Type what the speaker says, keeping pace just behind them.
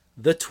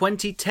The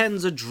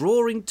 2010s are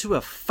drawing to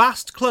a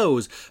fast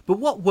close, but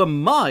what were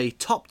my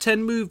top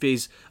 10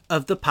 movies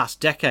of the past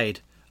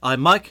decade?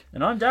 I'm Mike.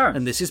 And I'm Darren.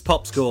 And this is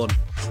Popscorn.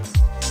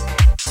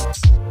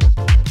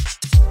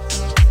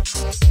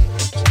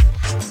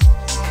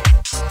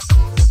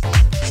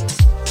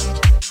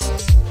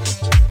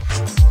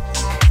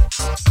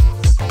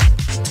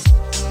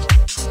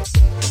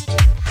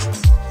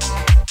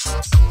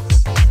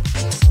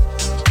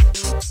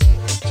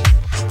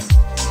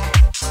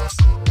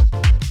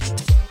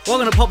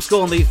 Welcome to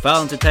Popscorn, the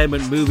Foul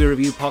Entertainment Movie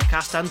Review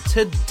Podcast, and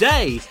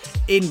today,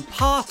 in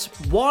part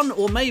one,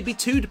 or maybe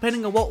two,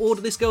 depending on what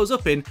order this goes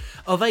up in,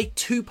 of a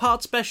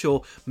two-part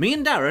special, me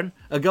and Darren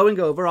are going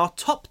over our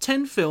top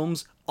 10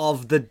 films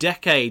of the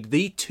decade,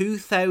 the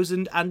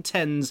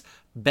 2010's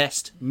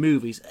best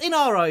movies, in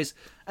our eyes,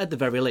 at the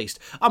very least.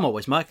 I'm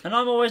always Mike. And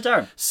I'm always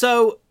Darren.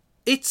 So,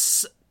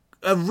 it's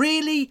a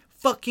really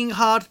fucking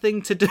hard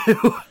thing to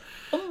do.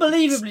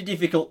 Unbelievably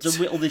difficult to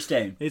whittle this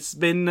down. It's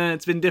been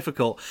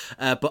difficult,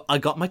 but I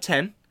got my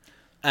 10,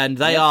 and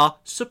they are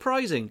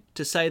surprising,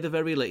 to say the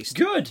very least.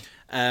 Good.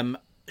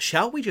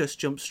 Shall we just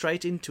jump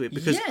straight into it?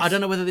 Because I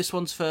don't know whether this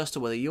one's first or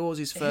whether yours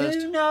is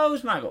first. Who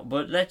knows, Maggot?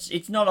 But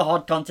it's not a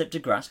hard concept to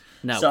grasp.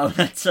 No. So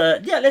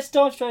let's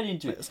dive straight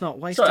into it. Let's not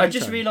waste Sorry, I time.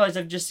 just realised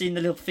I've just seen the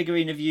little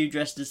figurine of you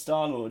dressed as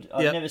Star-Lord.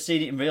 I've Yep. never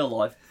seen it in real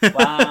life.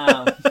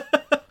 Wow.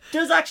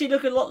 Does actually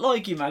look a lot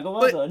like you, Maggot.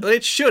 Well done.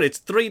 It should. It's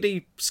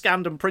 3D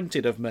scanned and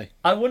printed of me.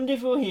 I wonder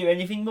if we'll hear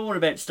anything more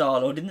about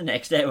Star-Lord in the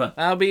next hour.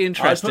 That'll be I'll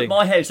interesting. put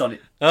my house on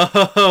it.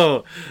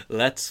 Oh,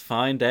 let's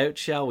find out,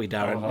 shall we,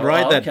 Darren? Oh,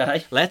 right then.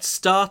 okay. Let's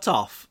start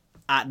off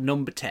at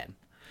number 10.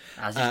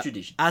 As is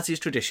tradition. As is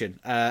tradition.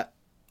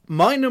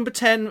 My number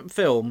 10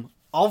 film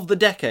of the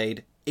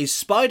decade is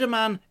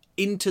Spider-Man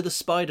Into the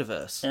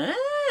Spider-Verse.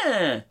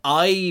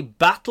 I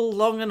battled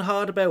long and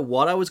hard about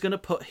what I was going to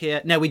put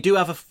here. Now, we do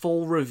have a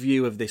full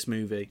review of this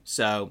movie,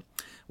 so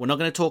we're not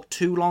going to talk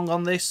too long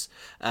on this,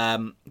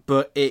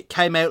 but it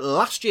came out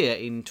last year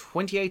in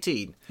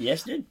 2018.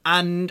 Yes, it did.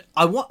 And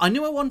I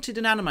knew I wanted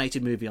an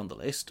animated movie on the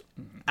list,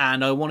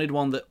 and I wanted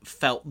one that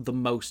felt the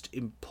most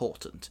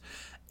important.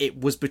 It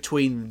was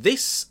between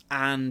this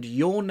and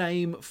Your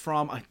Name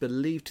from, I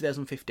believe,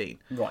 2015.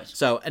 Right.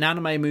 So, an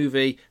anime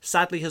movie,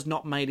 sadly has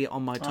not made it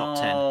on my top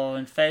 10. Oh,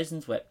 and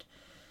thousands wept.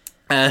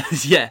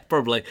 Yeah,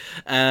 probably.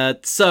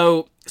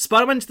 So,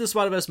 Spider-Man Into the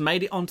Spider-Verse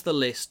made it onto the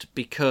list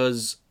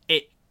because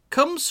it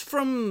comes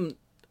from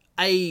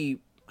Sony,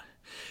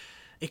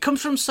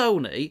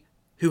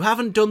 who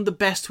haven't done the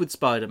best with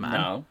Spider-Man.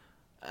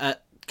 No.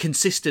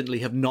 Consistently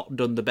have not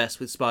done the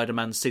best with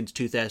Spider-Man since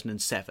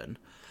 2007.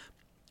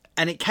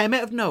 And it came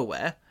out of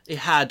nowhere. It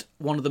had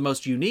one of the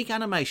most unique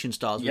animation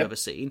styles we've ever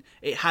seen.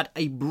 It had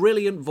a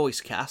brilliant voice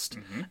cast,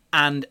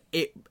 and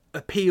it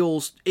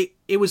appeals.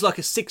 It was like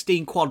a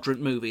 16-quadrant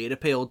movie. It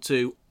appealed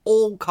to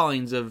all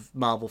kinds of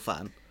Marvel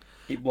fan.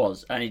 It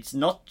was, and it's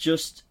not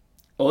just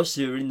us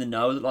who are in the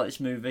know that like this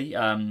movie.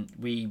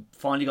 We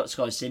finally got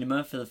Sky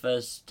Cinema for the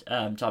first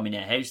time in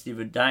our house the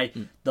other day.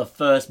 The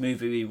first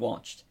movie we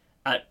watched,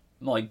 at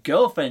my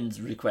girlfriend's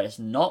request,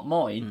 not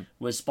mine,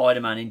 was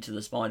Spider-Man Into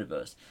the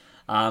Spider-Verse.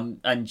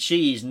 And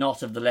she's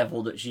not of the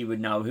level that she would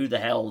know who the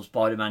hell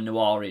Spider-Man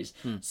Noir is.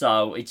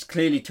 So it's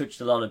clearly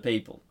touched a lot of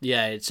people.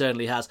 Yeah, it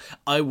certainly has.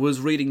 I was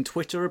reading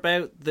Twitter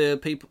about the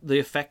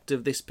effect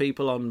of this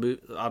people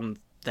on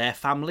their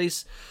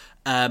families.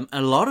 A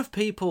lot of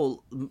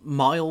people,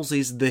 Miles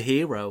is the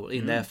hero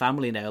in their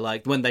family now.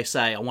 Like when they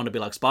say, "I want to be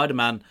like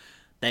Spider-Man,"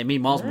 they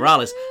mean Miles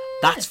Morales.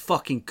 That's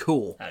fucking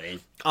cool. That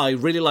is. I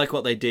really like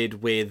what they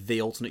did with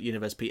the alternate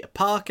universe Peter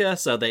Parker.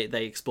 So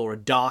they explore a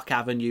dark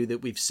avenue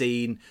that we've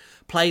seen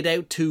played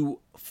out to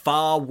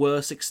far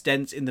worse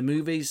extents in the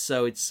movies.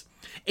 So it's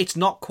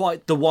not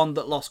quite the one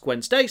that lost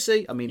Gwen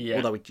Stacy. I mean,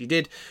 although it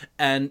did.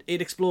 And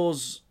it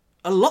explores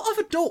a lot of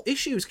adult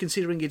issues,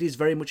 considering it is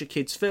very much a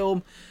kid's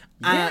film.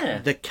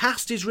 The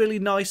cast is really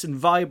nice and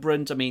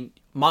vibrant. I mean,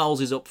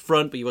 Miles is up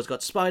front, but you've also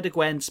got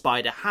Spider-Gwen,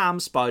 Spider-Ham,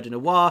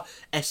 Spider-Noir,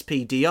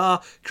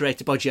 SPDR,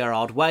 created by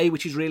Gerard Way,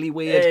 which is really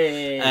weird.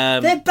 Hey.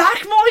 They're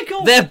back,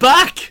 Michael! They're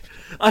back!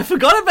 I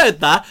forgot about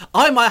that.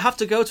 I might have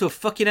to go to a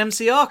fucking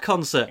MCR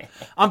concert.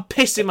 I'm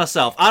pissing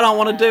myself. I don't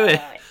want to do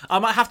it. I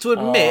might have to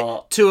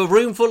admit to a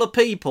room full of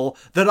people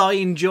that I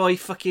enjoy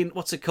fucking,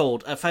 what's it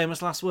called?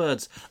 Famous last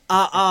words.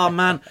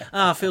 Man.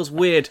 It feels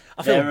weird.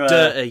 I feel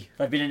dirty.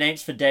 They've been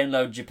announced for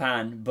Download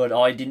Japan, but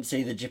I didn't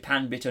see the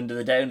Japan bit under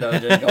the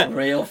download and got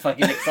real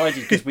fucking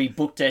excited because we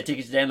booked our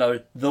tickets to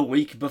download the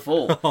week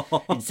before.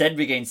 Instead,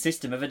 we gained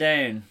System of a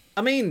Down.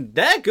 I mean,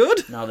 they're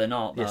good. No, they're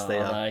not. Yes, they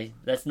are.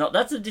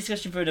 That's a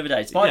discussion for another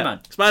day.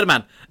 Spider-Man. Yeah.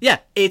 Spider-Man. Yeah,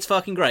 it's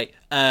fucking great.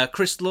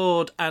 Chris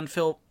Lord and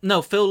Phil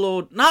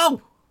Lord.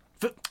 No!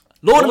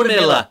 Lord and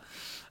Miller.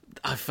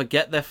 I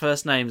forget their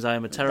first names. I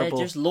am a terrible...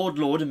 They're just Lord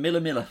and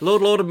Miller.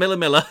 Lord and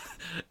Miller.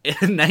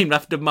 Named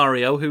after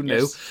Mario. Who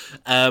knew?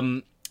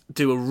 Yes.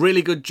 do a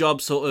really good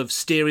job sort of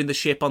steering the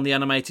ship on the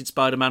animated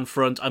Spider-Man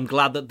front. I'm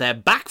glad that they're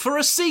back for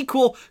a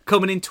sequel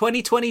coming in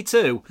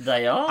 2022.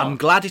 They are. I'm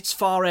glad it's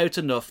far out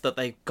enough that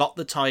they've got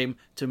the time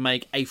to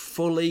make a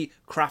fully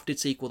crafted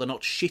sequel. They're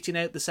not shitting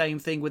out the same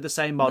thing with the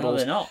same models. No,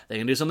 they're not. They're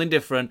going to do something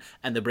different,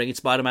 and they're bringing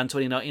Spider-Man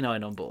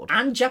 2099 on board.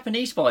 And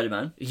Japanese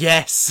Spider-Man.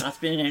 Yes! That's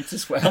been announced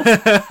as well.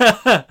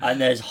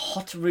 And there's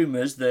hot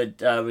rumours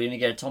that we're going to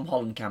get a Tom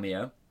Holland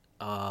cameo.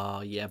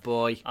 Oh, yeah,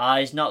 boy.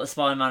 He's not the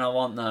Spider-Man I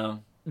want, though.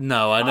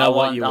 No, I know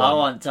what you want. I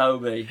want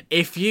Toby.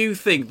 If you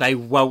think they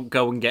won't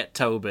go and get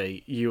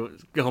Toby, you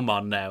come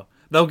on now.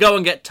 They'll go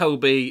and get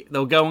Toby,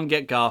 they'll go and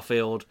get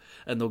Garfield,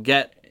 and they'll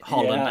get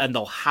Holland, and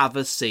they'll have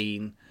a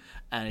scene,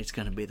 and it's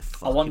going to be the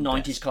fucking I want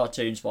 90s best.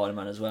 cartoon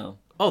Spider-Man as well.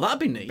 Oh, that'd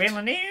be neat.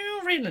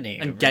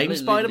 And game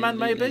Spider-Man,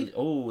 maybe?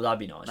 Oh, that'd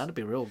be nice. That'd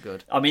be real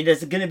good. I mean,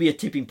 there's going to be a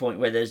tipping point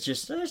where there's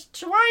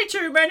way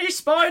too many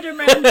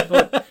Spider-Men,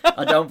 but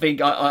I don't think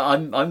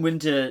I'm willing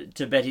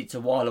to bet it's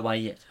a while away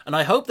yet. And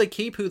I hope they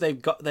keep who they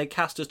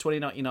cast as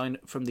 2099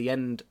 from the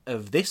end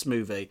of this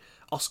movie,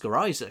 Oscar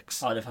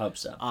Isaacs. I'd have hoped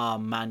so. Oh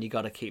man, you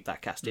got to keep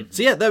that cast in.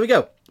 So yeah, there we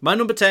go. My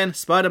number 10,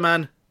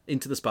 Spider-Man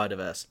Into the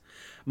Spider-Verse.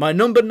 My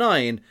number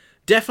 9,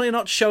 definitely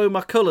not showing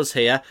my colours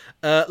here,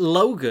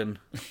 Logan.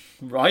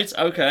 Right,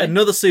 okay.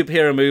 Another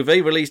superhero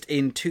movie released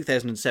in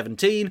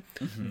 2017.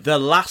 The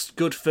last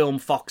good film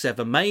Fox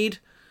ever made.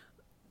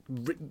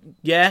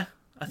 I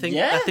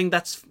think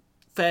that's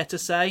fair to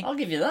say. I'll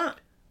give you that.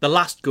 The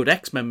last good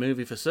X-Men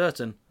movie for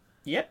certain.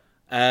 Yep.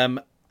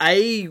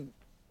 A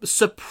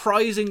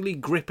surprisingly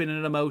gripping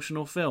and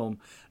emotional film.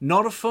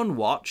 Not a fun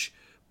watch,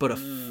 but a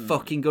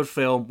fucking good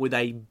film with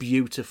a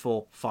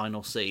beautiful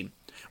final scene.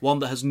 One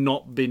that has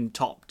not been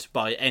topped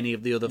by any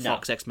of the other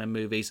Fox X-Men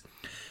movies.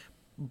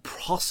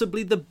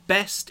 Possibly the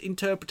best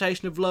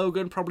interpretation of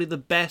Logan, probably the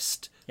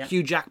best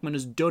Hugh Jackman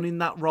has done in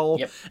that role.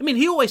 Yep. I mean,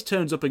 he always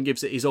turns up and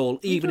gives it his all,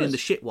 even in the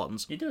shit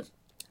ones. He does.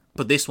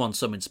 But this one's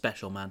something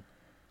special, man.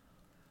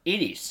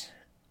 It is.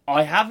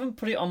 I haven't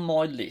put it on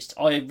my list.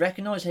 I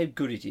recognise how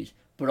good it is,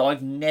 but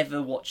I've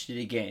never watched it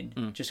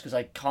again just because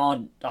I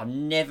can't.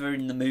 I'm never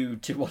in the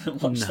mood to want to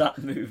watch that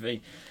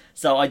movie.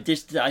 So I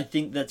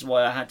think that's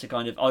why I had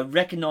to I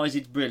recognise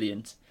it's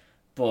brilliant,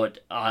 but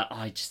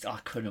I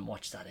couldn't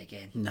watch that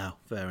again. No,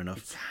 fair enough.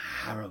 It's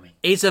harrowing.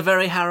 It's a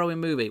very harrowing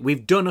movie.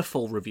 We've done a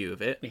full review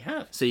of it. We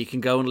have. So you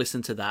can go and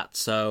listen to that.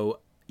 So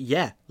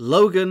yeah,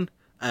 Logan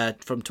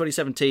from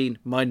 2017,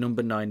 my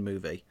number 9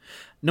 movie.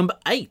 Number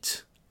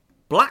 8,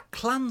 Black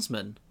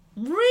Klansman.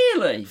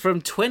 Really?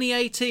 From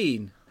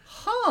 2018.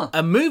 Huh.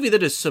 A movie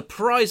that has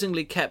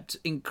surprisingly kept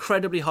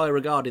incredibly high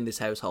regard in this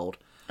household.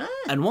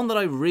 And one that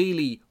I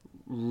really,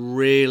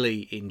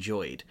 really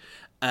enjoyed.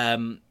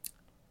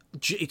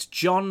 It's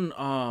John...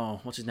 Oh,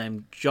 what's his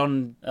name?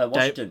 John...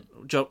 Washington.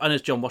 I know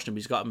it's John Washington, but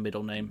he's got a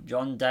middle name.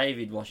 John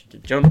David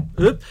Washington.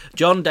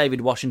 John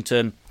David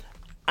Washington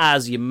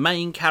as your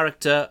main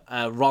character.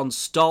 Ron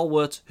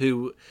Stallworth,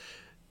 who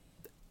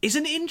is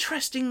an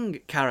interesting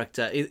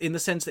character in the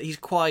sense that he's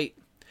quite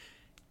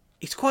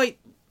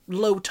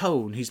low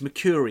tone. He's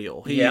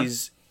mercurial.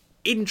 He's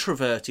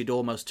introverted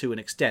almost to an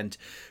extent,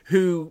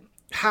 who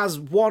has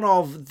one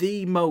of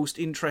the most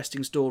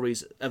interesting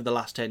stories of the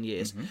last 10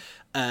 years,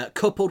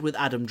 coupled with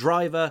Adam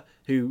Driver,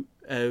 who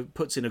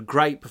puts in a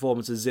great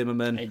performance as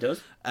Zimmerman. He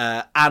does.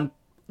 And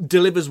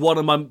delivers one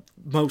of my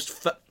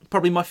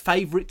probably my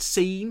favourite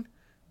scene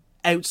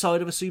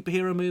outside of a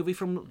superhero movie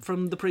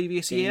from the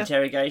previous year. The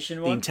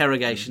interrogation one? The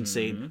interrogation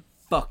scene.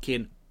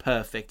 Fucking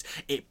perfect.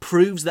 It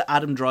proves that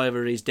Adam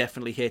Driver is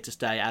definitely here to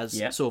stay as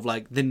sort of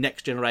like the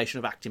next generation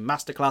of acting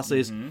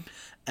masterclasses.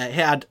 He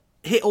had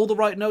hit all the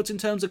right notes in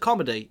terms of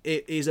comedy.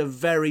 It is a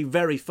very,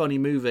 very funny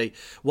movie,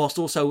 whilst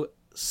also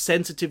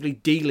sensitively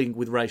dealing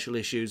with racial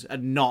issues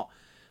and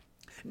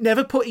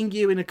never putting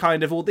you in a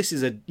kind of, this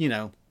is a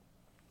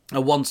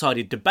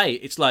one-sided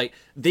debate. It's like,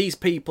 these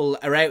people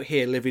are out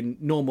here living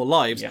normal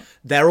lives. Yeah.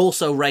 They're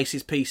also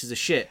racist pieces of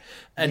shit.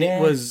 And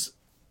it was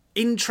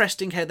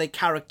interesting how they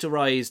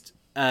characterised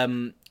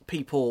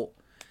people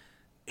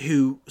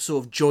who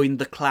sort of joined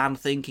the Klan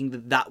thinking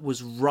that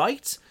was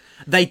right.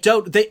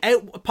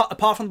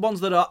 Apart from the ones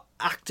that are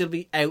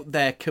actively out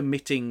there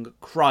committing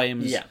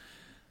crimes,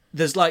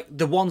 there's like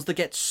the ones that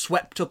get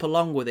swept up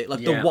along with it,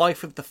 like the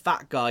wife of the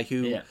fat guy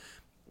who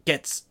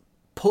gets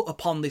put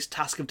upon this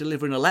task of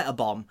delivering a letter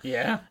bomb.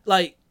 Yeah.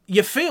 Like,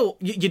 you feel,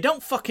 you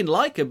don't fucking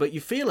like her, but you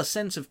feel a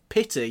sense of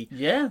pity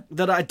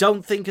that I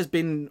don't think has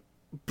been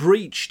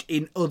breached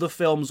in other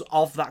films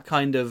of that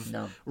kind of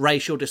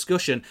racial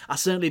discussion. I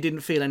certainly didn't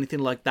feel anything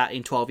like that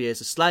in 12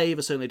 Years a Slave.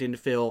 I certainly didn't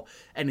feel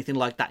anything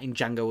like that in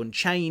Django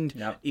Unchained,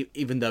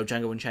 even though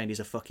Django Unchained is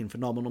a fucking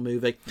phenomenal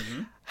movie.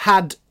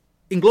 Had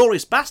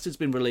Inglourious Basterds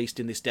been released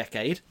in this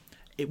decade,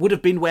 it would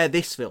have been where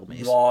this film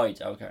is.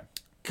 Right, okay.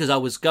 Because I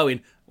was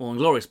going,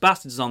 Inglourious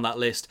Basterds is on that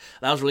list.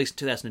 That was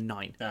released in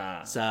 2009.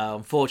 So,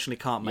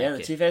 unfortunately, can't make it. Yeah,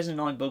 the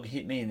 2009 bug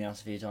hit me in the ass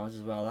a few times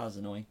as well. That was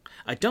annoying.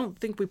 I don't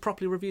think we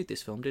properly reviewed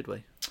this film, did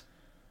we?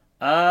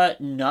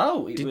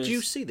 No. Did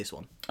you see this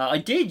one? I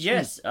did,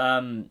 yes.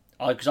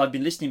 Because I've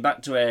been listening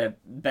back to a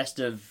best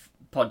of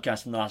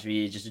podcasts from the last few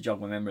years just to jog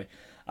my memory.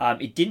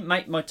 It didn't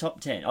make my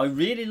top 10. I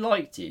really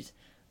liked it,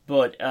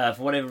 but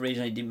for whatever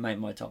reason, it didn't make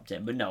my top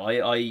 10. But no,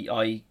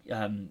 I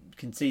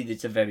concede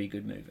it's a very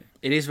good movie.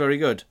 It is very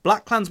good.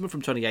 Black Klansman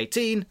from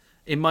 2018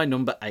 in my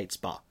number 8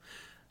 spot.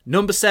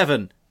 Number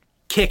 7,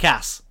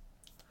 Kick-Ass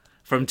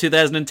from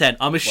 2010.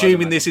 I'm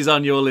assuming this is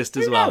on your list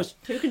as well. Who knows?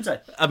 Who can say?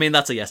 I mean,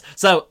 that's a yes.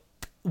 So,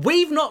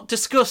 we've not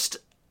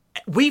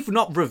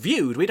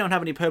reviewed, we don't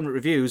have any permanent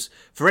reviews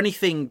for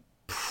anything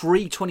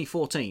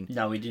pre-2014.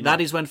 No, we didn't.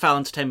 That is when Foul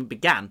Entertainment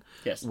began.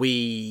 Yes.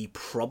 We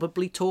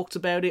probably talked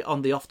about it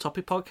on the Off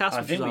Topic podcast,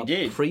 which was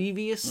our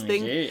previous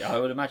thing. Did. I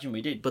would imagine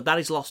we did. But that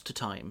is lost to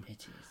time.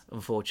 It is.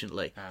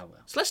 Unfortunately. Ah,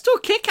 well. So let's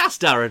talk Kick-Ass,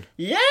 Darren.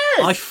 Yes!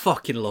 I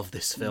fucking love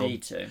this film. Me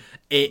too.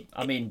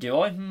 I mean, do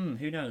I?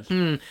 Who knows?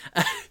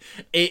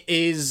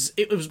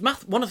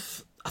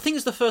 think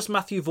it's the first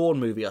Matthew Vaughn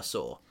movie I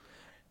saw.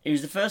 It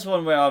was the first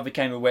one where I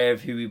became aware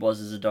of who he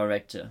was as a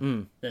director.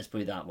 Let's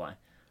put it that way.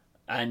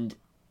 And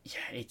yeah,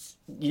 it's,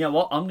 you know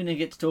what? I'm going to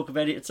get to talk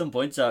about it at some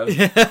point, so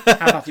have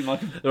at you,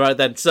 Michael. Right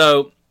then.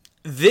 So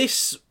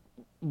this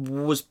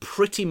was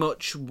pretty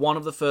much one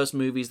of the first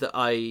movies that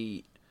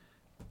I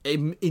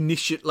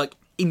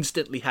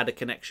instantly had a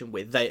connection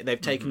with. They've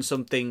taken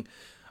something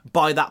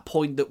by that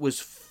point that was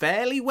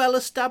fairly well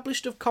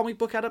established of comic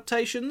book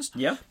adaptations.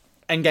 Yeah.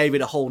 And gave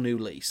it a whole new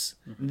lease.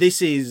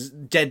 This is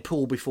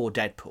Deadpool before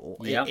Deadpool.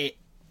 Yeah. It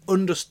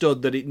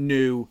understood that it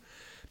knew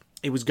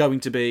it was going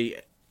to be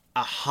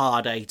a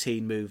hard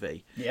 18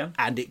 movie. Yeah.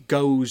 And it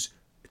goes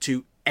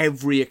to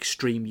every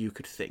extreme you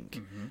could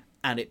think.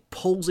 And it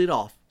pulls it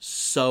off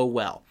so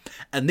well.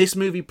 And this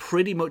movie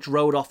pretty much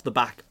rode off the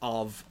back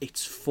of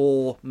its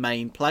 4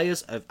 main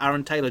players of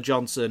Aaron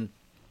Taylor-Johnson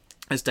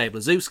as Dave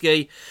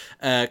Blazewski,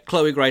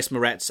 Chloe Grace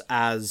Moretz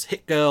as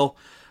Hit Girl,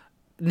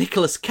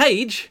 Nicolas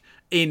Cage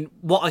in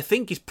what I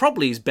think is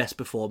probably his best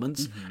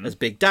performance as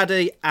Big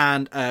Daddy,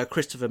 and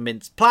Christopher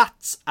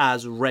Mintz-Plasse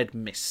as Red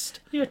Mist.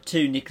 You had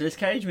 2 Nicolas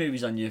Cage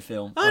movies on your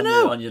film. I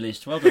know. On your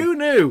list. Well done. Who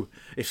knew?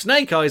 If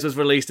Snake Eyes was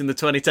released in the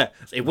 2010s,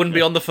 it wouldn't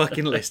be on the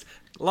fucking list.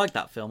 I like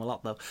that film a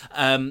lot, though.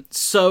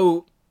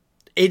 So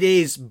it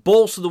is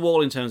balls to the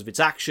wall in terms of its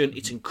action.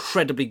 It's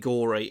incredibly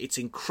gory. It's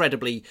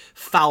incredibly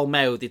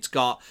foul-mouthed. It's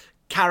got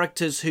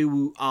characters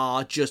who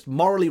are just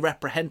morally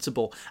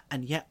reprehensible,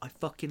 and yet I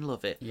fucking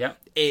love it. Yeah.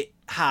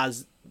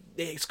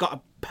 It's got a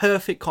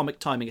perfect comic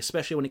timing,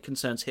 especially when it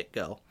concerns Hit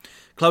Girl.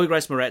 Chloe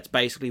Grace Moretz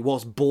basically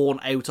was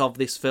born out of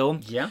this film.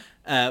 Yeah.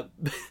 And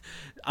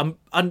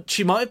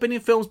she might have been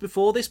in films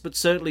before this, but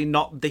certainly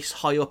not this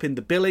high up in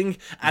the billing.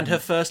 And her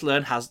first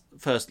line has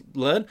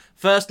the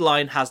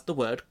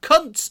word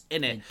cunts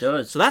in it. It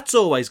does. So that's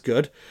always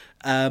good.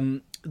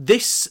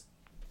 This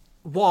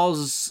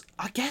was,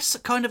 I guess,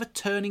 kind of a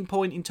turning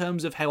point in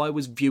terms of how I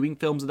was viewing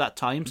films at that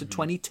time. So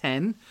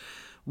 2010,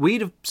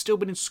 we'd have still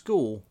been in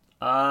school.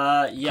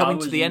 Yeah, coming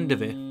to the end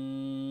of it.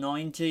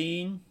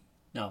 19.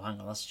 No, hang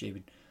on, that's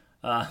stupid.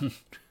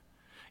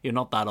 You're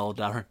not that old,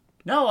 Darren.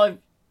 No,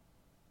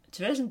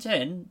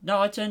 2010.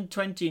 No, I turned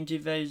 20 in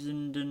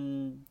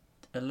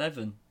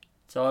 2011,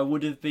 so I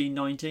would have been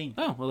 19.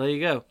 Oh, well, there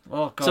you go.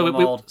 Oh God, So I'm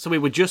old. so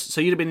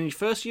you'd have been in your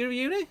first year of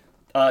uni?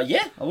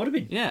 Yeah, I would have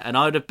been. Yeah, and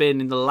I'd have been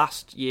in the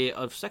last year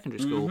of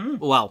secondary school.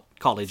 Well,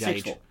 college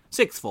age. form.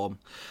 Sixth form.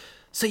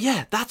 So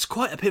yeah, that's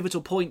quite a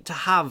pivotal point to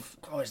have.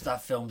 God,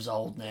 that film's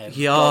old now.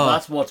 Yeah. God,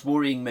 that's what's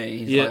worrying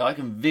me. Yeah. Like, I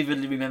can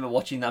vividly remember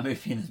watching that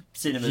movie in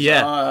cinemas.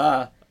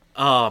 Yeah.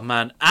 Oh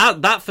man,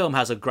 that film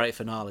has a great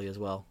finale as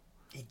well.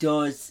 It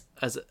does.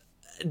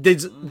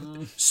 There's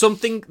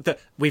something that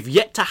we've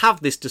yet to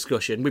have this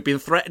discussion. We've been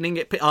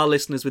threatening our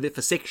listeners with it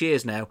for 6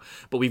 years now,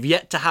 but we've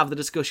yet to have the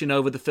discussion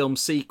over the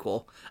film's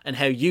sequel and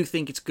how you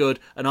think it's good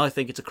and I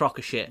think it's a crock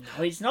of shit.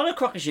 No, it's not a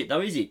crock of shit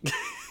though, is it?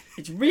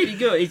 It's really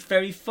good. It's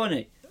very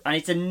funny.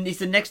 And it's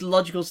the next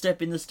logical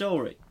step in the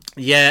story.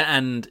 Yeah,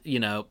 and,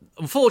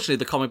 unfortunately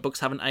the comic books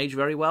haven't aged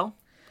very well.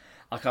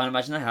 I can't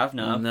imagine they have,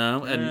 no.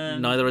 No,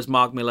 and neither has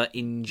Mark Millar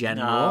in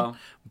general. No.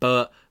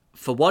 But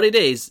for what it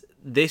is,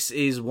 this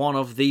is one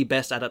of the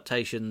best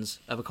adaptations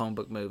of a comic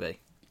book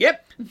movie.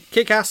 Yep.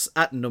 Kick-Ass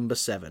at number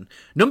 7.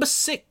 Number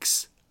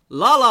 6,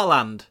 La La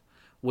Land.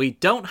 We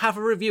don't have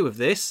a review of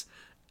this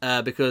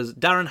because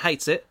Darren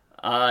hates it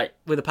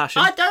with a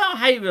passion. I don't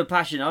hate it with a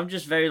passion. I'm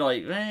just very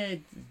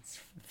it's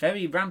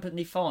very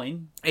rampantly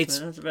fine. It's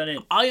That's about it.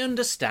 I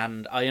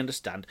understand.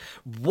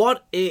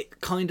 What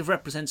it kind of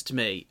represents to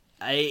me,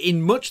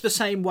 in much the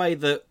same way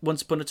that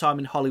Once Upon a Time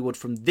in Hollywood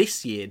from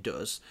this year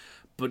does,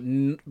 but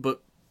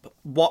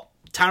what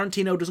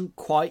Tarantino doesn't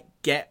quite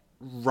get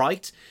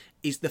right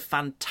is the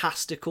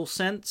fantastical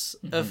sense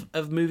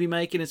of movie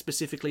making, and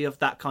specifically of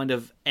that kind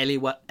of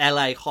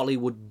LA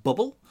Hollywood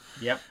bubble.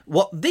 Yep.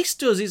 What this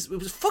does is it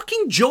was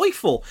fucking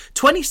joyful.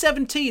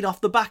 2017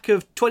 off the back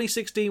of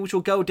 2016, which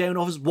will go down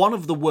as one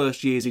of the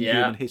worst years in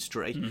human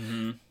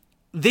history.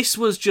 This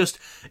was just,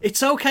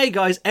 it's okay,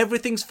 guys,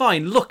 everything's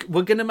fine. Look,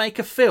 we're going to make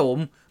a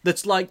film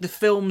that's like the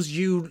films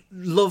you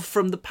love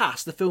from the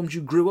past, the films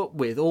you grew up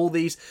with, all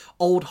these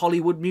old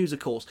Hollywood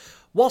musicals,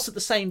 whilst at the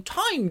same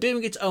time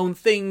doing its own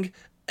thing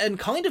and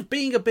kind of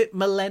being a bit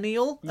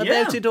millennial about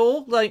Yeah. it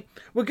all. Like,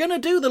 we're going to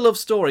do the love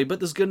story, but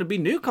there's going to be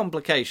new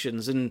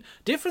complications and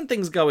different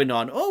things going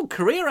on. Oh,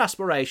 career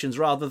aspirations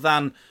rather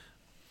than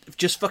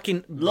just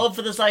fucking Love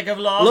for the sake of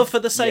love. love for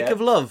the sake Yeah.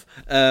 of love.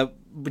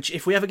 Which,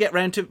 if we ever get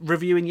round to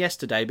reviewing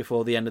Yesterday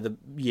before the end of the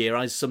year,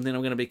 is something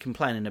I'm going to be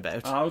complaining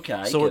about.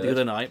 Okay, Saw it the good.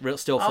 other night.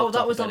 Still fucked Oh, up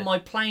that was about on it. my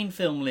plain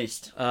film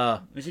list.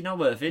 Was it not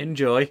worth it?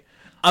 Enjoy.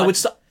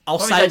 I'll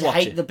Probably say don't watch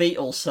hate it. the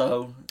Beatles,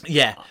 so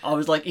Yeah. I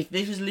was like, if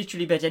this was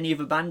literally about any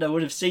other band, I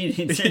would have seen it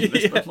in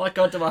cinemas. Yeah. But my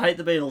God, do I hate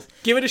the Beatles?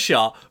 Give it a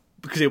shot,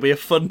 because it'll be a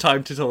fun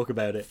time to talk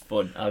about it.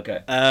 Fun.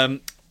 Okay.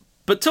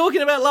 But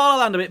talking about La La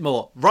Land a bit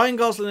more, Ryan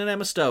Gosling and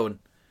Emma Stone,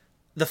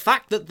 the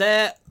fact that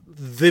they're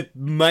the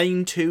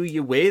main two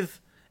you're with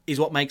is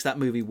what makes that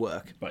movie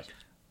work. Right.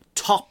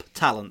 Top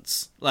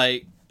talents.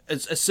 Like,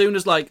 as soon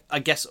as, like, I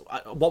guess,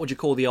 what would you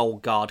call the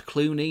old guard?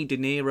 Clooney, De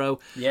Niro?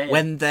 Yeah.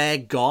 When they're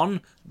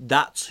gone,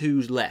 that's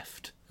who's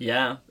left.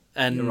 Yeah.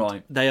 And You're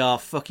right. they are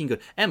fucking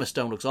good. Emma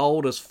Stone looks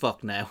old as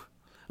fuck now.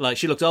 Like,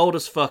 she looks old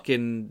as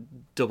fucking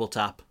Double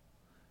Tap.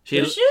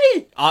 Does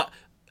she?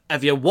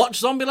 Have you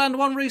watched Zombieland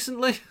 1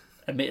 recently?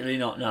 Admittedly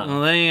not, no.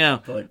 Well, there you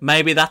go. But-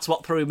 Maybe that's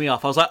what threw me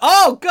off. I was like,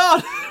 oh,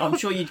 God! I'm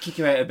sure you'd kick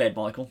her out of bed,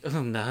 Michael.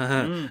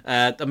 No.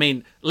 I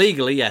mean,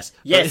 legally, yes.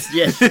 Yes,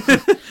 yes. Me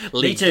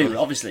Legally. too,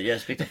 obviously,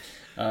 yes. Victor.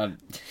 But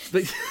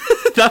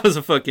that was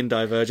a fucking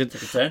divergent.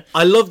 turn.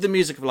 I love the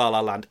music of La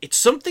La Land. It's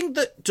something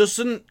that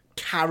doesn't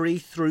carry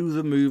through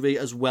the movie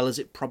as well as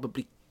it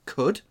probably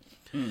could.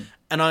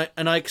 And I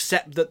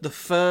accept that the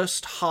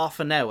first half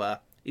an hour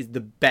is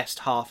the best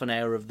half an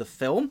hour of the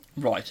film.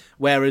 Right.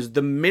 Whereas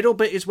the middle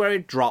bit is where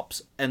it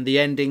drops, and the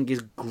ending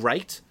is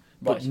great,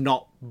 but Right.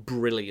 not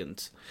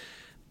brilliant.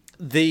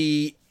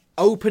 The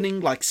opening,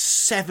 like,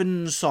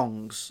 7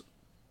 songs,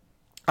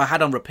 I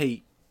had on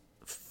repeat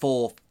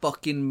for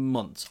fucking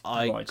months.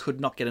 I Right. could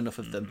not get enough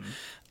of them.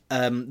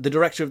 The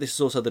director of this is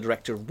also the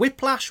director of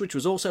Whiplash, which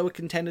was also a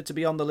contender to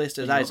be on the list,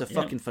 as that is a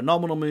Yeah. fucking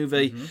phenomenal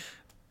movie.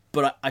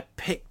 But I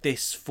picked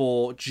this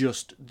for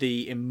just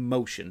the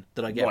emotion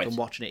that I get Right. from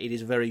watching it. It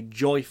is a very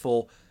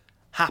joyful,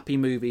 happy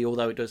movie,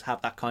 although it does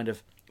have that kind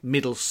of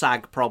middle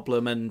sag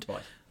problem and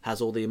Right. has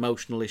all the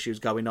emotional issues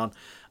going on.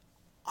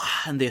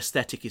 And the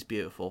aesthetic is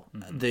beautiful.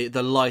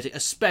 The lighting,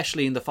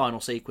 especially in the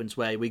final sequence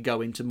where we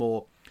go into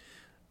more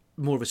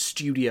of a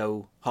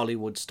studio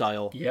Hollywood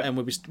style, Yep. and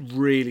we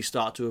really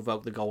start to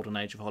evoke the golden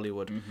age of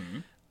Hollywood.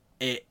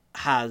 It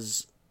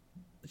has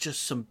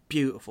just some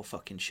beautiful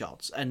fucking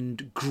shots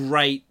and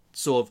great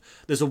sort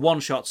of. There's a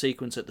one-shot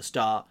sequence at the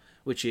start,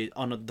 which is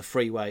on the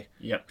freeway,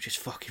 Yep. which is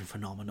fucking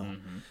phenomenal.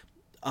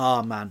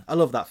 Oh man, I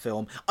love that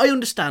film. I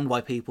understand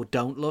why people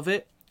don't love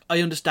it. I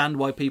understand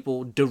why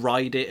people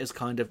deride it as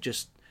kind of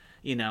just,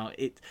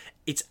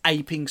 it's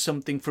aping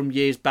something from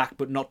years back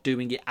but not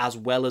doing it as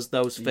well as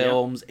those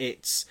films.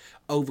 It's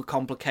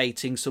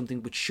overcomplicating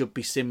something which should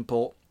be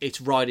simple. It's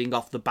riding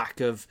off the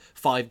back of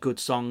 5 good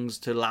songs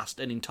to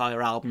last an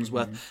entire album's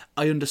worth.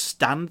 I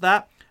understand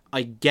that.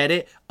 I get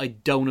it. I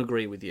don't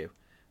agree with you.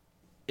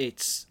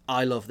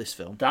 I love this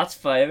film. That's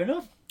fair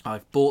enough.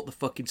 I've bought the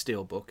fucking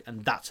Steelbook,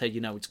 and that's how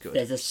you know it's good.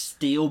 There's a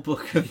steel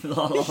book of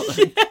La La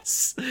Land.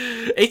 Yes,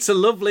 it's a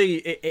lovely.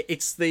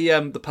 It's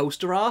the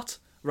poster art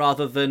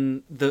rather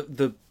than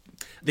the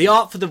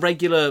art for the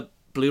regular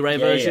Blu-ray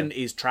version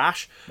is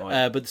trash.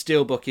 Right. But the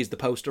Steelbook is the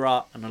poster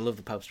art, and I love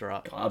the poster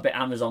art. I bet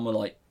Amazon were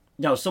like,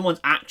 no, someone's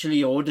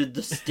actually ordered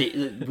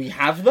the we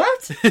have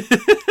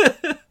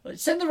that? Like,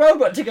 send the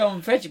robot to go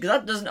and fetch it, because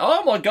that doesn't...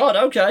 Oh my God,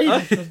 okay.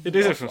 It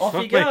is Off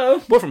you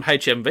go. More from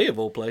HMV of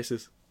all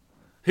places.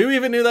 Who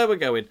even knew they were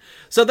going?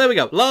 So there we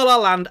go. La La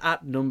Land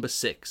at number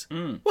 6.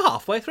 We're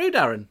halfway through,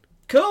 Darren.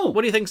 Cool.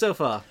 What do you think so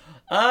far?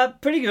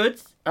 Pretty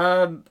good.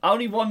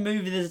 Only one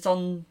movie that's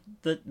on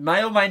that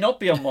may or may not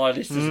be on my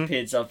list has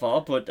appeared so far,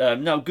 but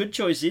no, good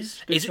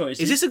choices. Good choices.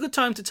 Is this a good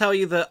time to tell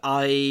you that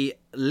I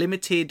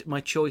limited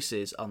my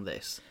choices on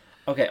this?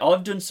 Okay,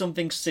 I've done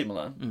something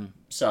similar.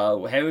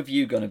 So how have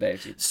you gone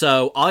about it?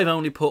 So I've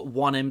only put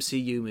one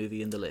MCU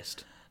movie in the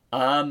list.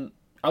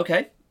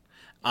 Okay.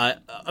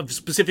 I've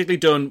specifically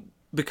done,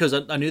 because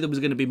I knew there was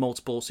going to be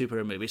multiple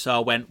superhero movies, so I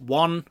went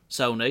 1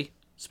 Sony,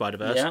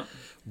 Spider-Verse, Yeah.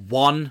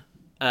 1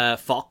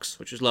 Fox,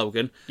 which is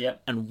Logan, Yeah.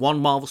 and 1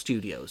 Marvel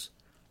Studios.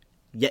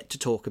 Yet to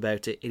talk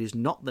about it. It is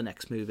not the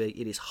next movie,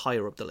 it is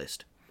higher up the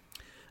list.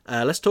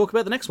 Let's talk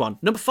about the next one.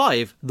 Number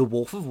 5, The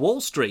Wolf of Wall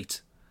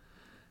Street.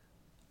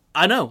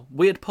 I know,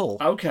 weird pull.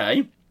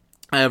 Okay.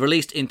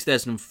 Released in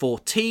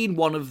 2014,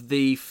 one of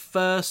the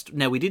first...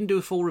 Now, we didn't do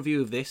a full review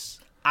of this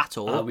at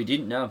all. We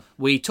didn't know.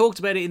 We talked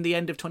about it in the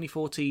end of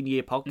 2014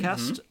 year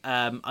podcast.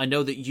 I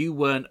know that you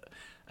weren't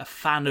a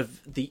fan of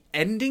the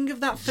ending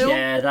of that film.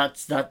 Yeah,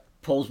 that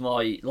pulls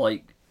my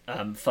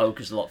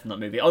focus a lot from that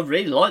movie. I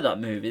really like that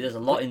movie. There's a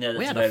lot in there We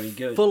that's had very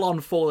good. full-on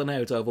falling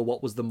out over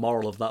what was the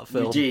moral of that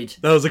film. We did.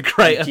 That was a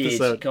great Did.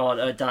 episode.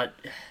 God,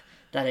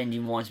 that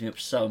ending winds me up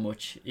so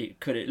much.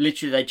 It could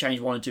literally they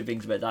changed 1 or 2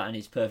 things about that, and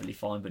it's perfectly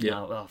fine. But Yeah.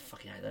 now, oh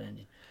fucking hate that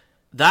ending.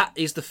 That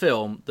is the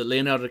film that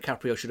Leonardo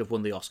DiCaprio should have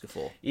won the Oscar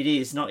for. It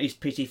is not his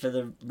pity for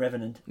the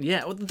Revenant.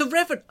 Yeah, well, the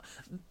Revenant...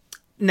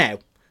 Now,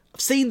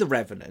 I've seen The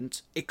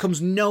Revenant. It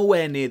comes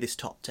nowhere near this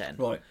top 10.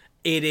 Right.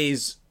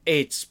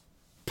 It's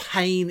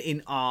pain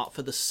in art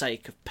for the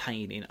sake of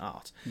pain in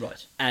art.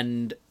 Right.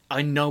 And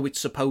I know it's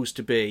supposed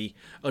to be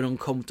an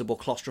uncomfortable,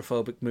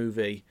 claustrophobic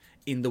movie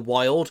in the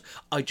wild.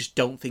 I just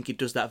don't think it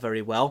does that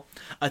very well.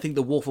 I think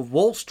The Wolf of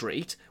Wall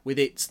Street, with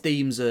its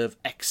themes of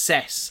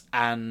excess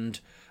and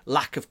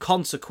lack of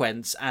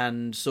consequence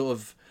and sort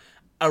of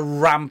a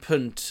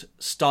rampant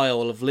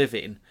style of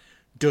living,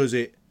 does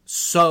it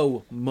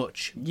so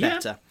much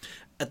better.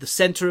 At the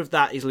centre of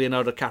that is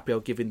Leonardo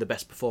DiCaprio giving the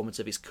best performance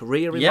of his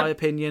career, in my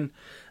opinion.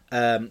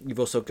 You've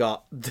also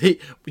got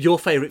your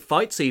favourite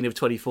fight scene of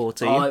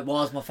 2014. Oh, it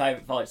was my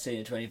favourite fight scene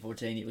of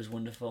 2014. It was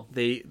wonderful.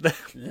 The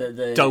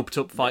doped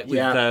up fight with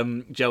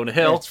Jonah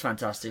Hill. It's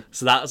fantastic.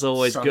 So that's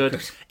always So good.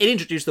 good. It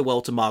introduced the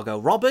world to Margot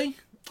Robbie,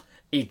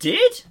 It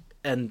did.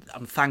 and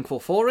I'm thankful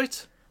for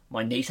it.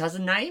 My niece has a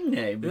name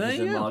now because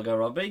There of you go. Margot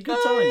Robbie. Good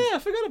Oh, times. yeah, I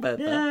forgot about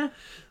Yeah.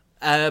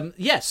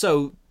 that.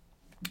 So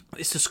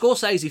it's a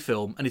Scorsese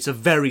film, and it's a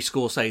very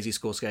Scorsese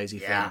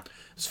film. Yeah.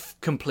 It's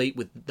complete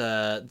with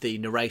the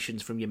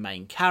narrations from your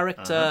main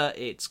character.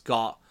 It's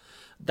got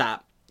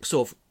that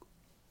sort of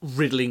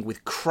riddling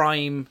with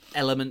crime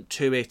element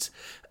to it.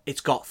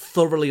 It's got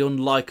thoroughly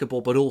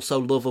unlikable but also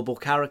lovable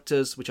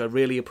characters, which I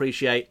really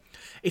appreciate.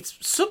 It's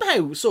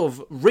somehow sort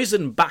of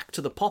risen back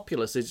to the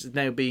populace. It's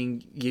now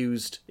being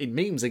used in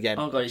memes again.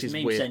 Oh god, which it's is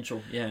meme weird.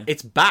 central. Yeah.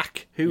 It's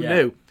back. Who Yeah.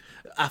 knew?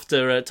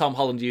 After Tom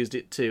Holland used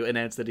it to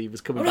announce that he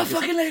was coming back. I'm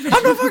not fucking leaving.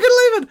 I'm not fucking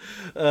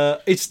leaving!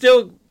 It's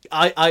still...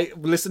 I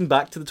listened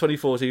back to the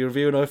 2014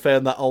 review and I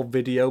found that old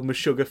video,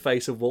 Meshuggah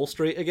Face of Wall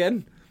Street,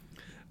 again.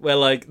 Where,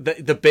 like,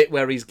 the bit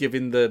where he's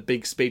giving the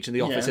big speech in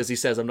the office as he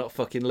says, I'm not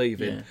fucking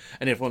leaving. Yeah.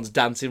 And everyone's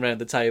dancing around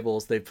the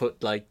tables. They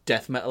put, like,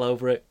 death metal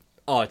over it.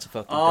 Oh, it's a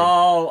fucking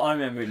Oh, I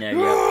remember it now.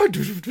 Yeah.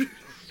 thing.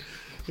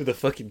 With the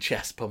fucking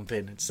chest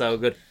pumping. It's so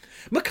good.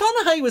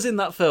 McConaughey was in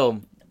that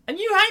film. And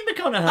you hate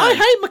McConaughey. I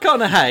hate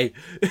McConaughey.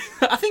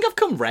 I think I've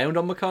come round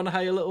on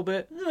McConaughey a little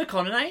bit. The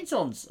McConaughey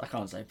songs. I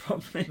can't say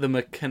properly. The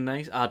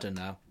McConaughey, I don't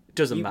know. It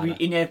doesn't matter.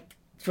 In our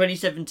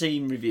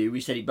 2017 review,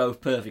 we said it both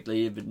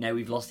perfectly, but now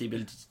we've lost the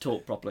ability to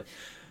talk properly.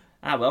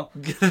 Ah, well.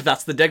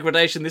 That's the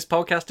degradation this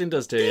podcasting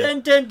does to you.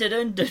 Dun, dun, dun,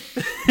 dun, dun.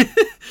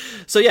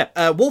 So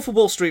yeah, Wolf of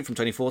Wall Street from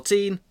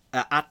 2014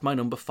 at my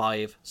number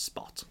 5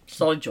 spot.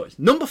 Solid choice.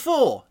 Number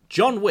 4,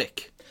 John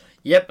Wick.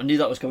 Yep, I knew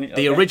that was coming.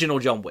 The original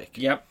John Wick.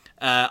 Yep.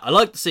 I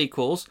like the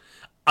sequels.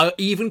 I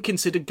even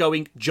considered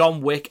going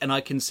John Wick, and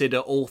I consider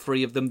all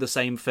three of them the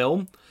same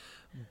film.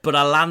 But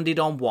I landed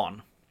on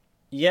one.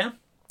 Yeah.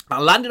 I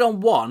landed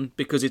on one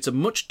because it's a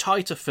much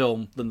tighter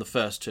film than the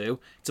first two.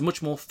 It's a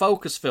much more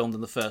focused film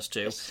than the first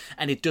two. Yes.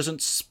 And it doesn't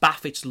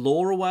spaff its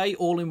lore away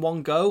all in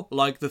one go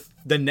like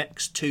the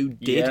next two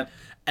did, Yeah.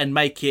 and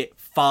make it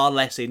far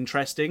less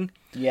interesting.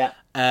 Yeah.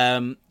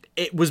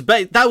 It was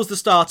that was the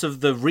start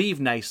of the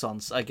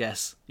Reeve-naissance, I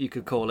guess you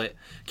could call it.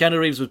 Keanu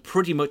Reeves was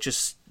pretty much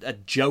a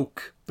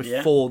joke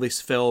before this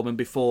film and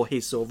before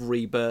his sort of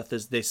rebirth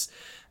as this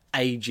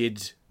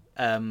aged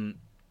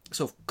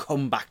sort of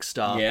comeback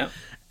star. Yeah.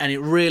 And it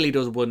really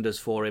does wonders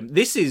for him.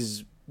 This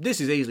is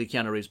easily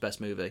Keanu Reeves' best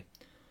movie.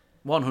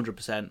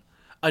 100%.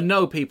 I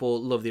know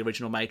people love the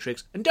original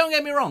Matrix, and don't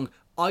get me wrong,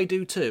 I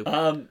do too.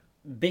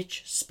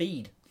 Bitch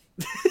Speed.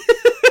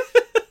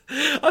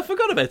 I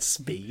forgot about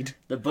Speed.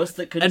 The bus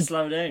that couldn't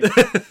slow down.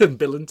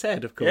 Bill and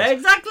Ted, of course. Yeah,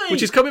 exactly.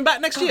 Which is coming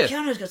back next year.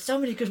 Keanu's got so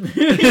many good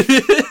movies.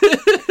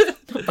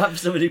 Not bad for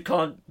somebody who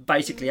can't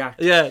basically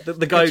act. Yeah, the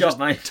guy Good job, just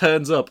mate.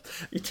 turns up.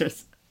 He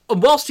just...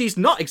 And whilst he's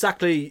not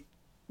exactly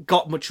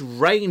got much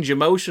range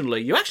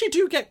emotionally, you actually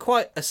do get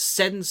quite a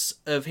sense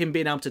of him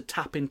being able to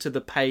tap into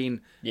the pain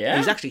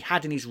he's actually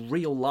had in his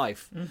real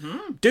life.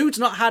 Mm-hmm. Dude's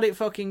not had it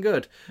fucking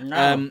good.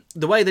 No.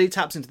 The way that he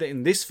taps into it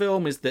in this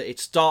film is that it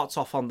starts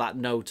off on that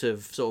note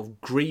of sort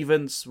of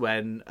grievance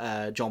when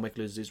John Wick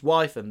loses his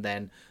wife, and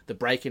then the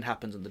break-in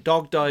happens and the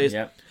dog dies.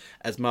 Yep.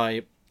 As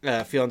my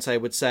fiance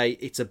would say,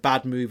 it's a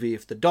bad movie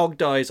if the dog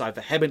dies. I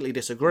vehemently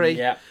disagree.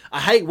 Yeah.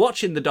 I hate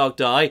watching the dog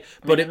die,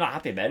 but I'm not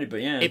happy about it,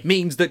 but yeah. it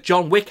means that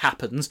John Wick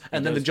happens,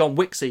 and then the does. John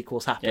Wick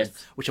sequels happen,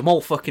 Yes. which I'm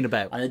all fucking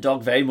about. And the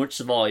dog very much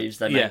survives.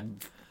 They Yeah.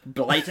 make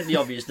blatantly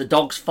obvious. The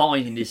dog's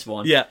fine in this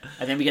one. Yeah.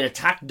 And then we get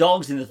attacked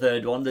dogs in the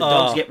third one. The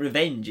dogs get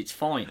revenge. It's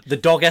fine. The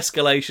dog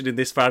escalation in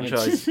this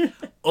franchise,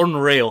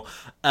 unreal.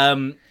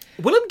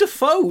 Willem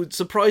Dafoe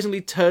surprisingly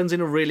turns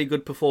in a really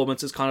good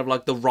performance as kind of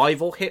like the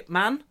rival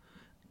hitman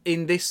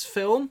in this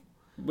film.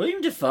 William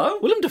Dafoe?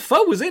 Willem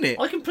Dafoe was in it.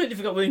 I completely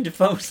forgot William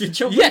Dafoe was in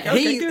John Wick. Yeah,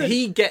 Okay, good.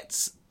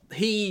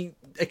 he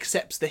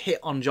accepts the hit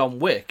on John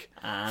Wick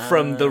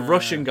from the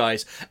Russian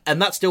guys,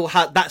 and that's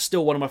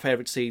still one of my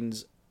favourite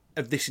scenes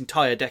of this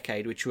entire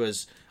decade, which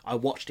was I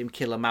watched him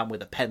kill a man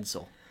with a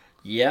pencil.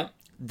 Yeah.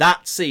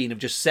 That scene of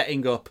just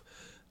setting up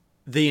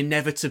the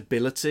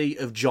inevitability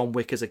of John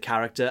Wick as a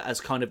character as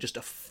kind of just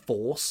a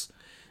force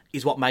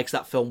is what makes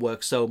that film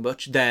work so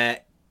much. There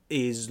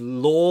is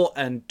lore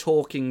and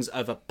talkings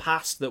of a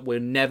past that we're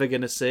never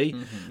going to see,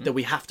 that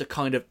we have to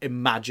kind of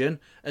imagine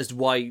as to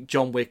why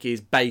John Wick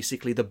is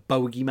basically the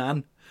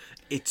bogeyman.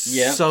 It's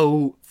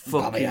so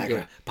fucking Baba Yaga.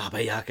 good.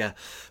 Baba Yaga.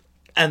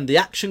 And the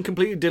action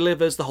completely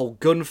delivers, the whole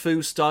gun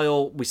fu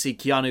style. We see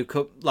Keanu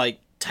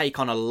take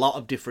on a lot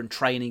of different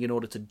training in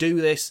order to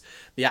do this.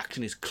 The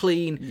action is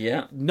clean.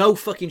 Yeah. No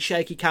fucking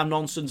shaky cam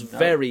nonsense. No.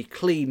 Very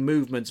clean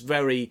movements,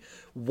 very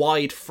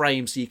wide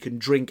frame so you can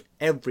drink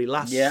every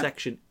last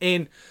section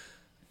in.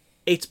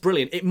 It's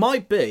brilliant. It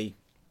might be,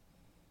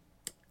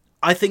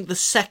 I think, the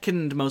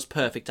second most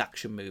perfect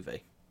action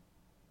movie.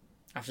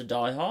 After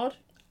Die Hard?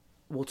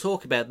 We'll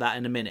talk about that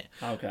in a minute.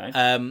 Okay.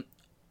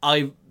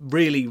 I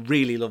really,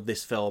 really love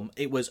this film.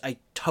 It was a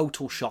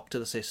total shock to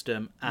the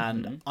system,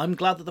 and I'm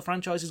glad that the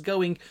franchise is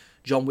going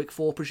John Wick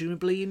 4,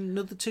 presumably in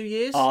another 2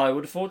 years. I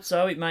would have thought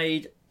so. It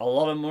made a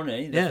lot of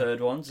money, the third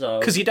one, so...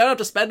 Because you don't have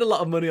to spend a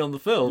lot of money on the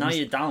films. No,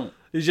 you don't.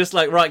 It's just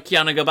like, right,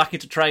 Keanu, go back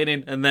into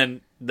training, and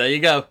then there you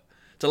go.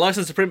 It's a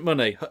license to print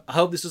money. I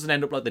hope this doesn't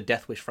end up like the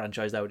Death Wish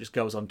franchise, though. It just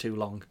goes on too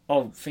long.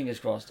 Oh, fingers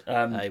crossed.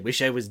 I wish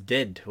I was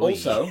dead.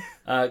 Also,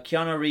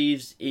 Keanu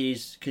Reeves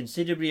is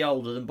considerably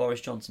older than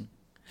Boris Johnson.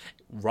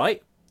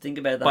 Right? Think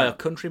about that. By a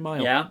country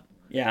mile.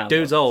 Yeah.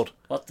 Dude's old.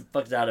 What the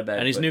fuck's that about?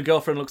 And his new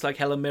girlfriend looks like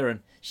Helen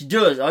Mirren. She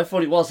does. I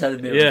thought it was Helen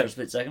Mirren for a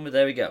split second, but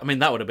there we go. I mean,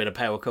 that would have been a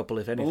power couple,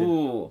 if anything.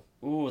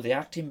 Ooh, the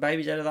acting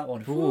baby's out of that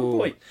one. Ooh,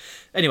 boy.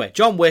 Anyway,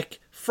 John Wick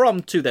from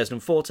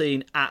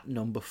 2014 at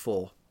number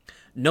 4.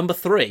 Number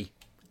 3,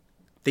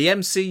 the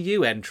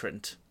MCU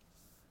entrant.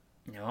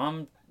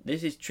 No,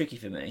 this is tricky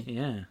for me.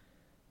 Yeah.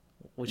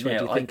 Which way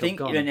do you think I've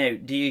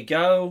gone? Do you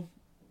go...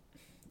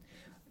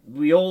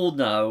 We all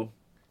know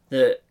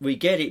that we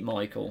get it,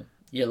 Michael.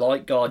 You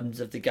like Guardians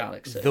of the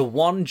Galaxy. The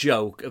one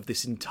joke of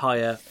this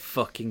entire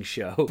fucking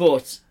show.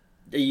 But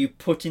are you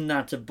putting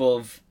that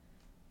above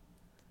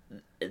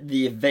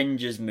the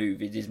Avengers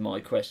movies is my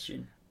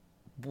question.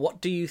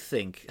 What do you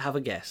think? Have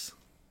a guess.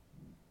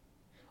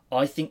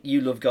 I think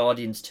you love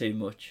Guardians too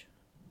much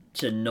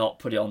to not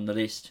put it on the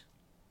list.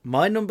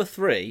 My number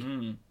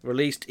 3,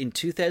 released in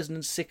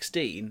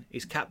 2016,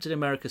 is Captain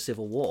America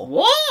Civil War.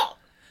 What?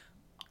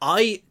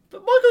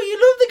 But Michael, you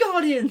love the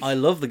Guardians! I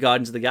love the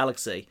Guardians of the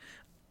Galaxy.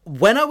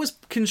 When I was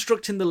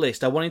constructing the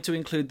list, I wanted to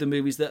include the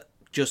movies that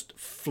just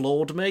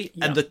floored me,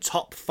 and the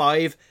top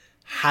 5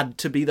 had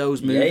to be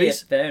those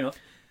movies. Yeah, fair enough.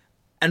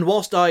 And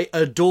whilst I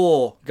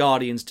adore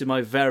Guardians to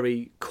my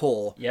very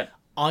core,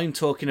 I'm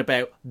talking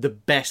about the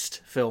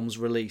best films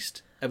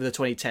released over the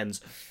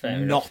 2010s,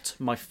 not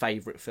my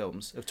favourite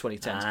films of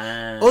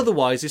 2010s.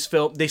 Otherwise,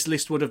 this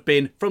list would have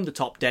been from the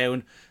top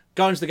down.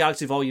 Guardians of the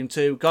Galaxy Volume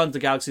 2, Guardians of the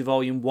Galaxy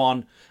Volume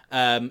 1,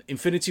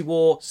 Infinity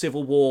War,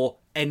 Civil War,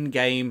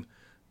 Endgame,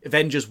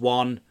 Avengers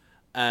 1,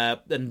 and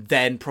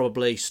then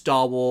probably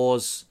Star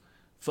Wars,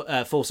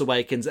 Force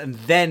Awakens, and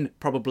then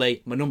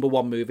probably my number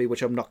 1 movie,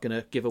 which I'm not going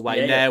to give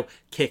away now,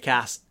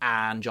 Kick-Ass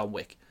and John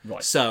Wick.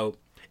 Right. So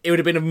it would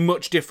have been a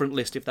much different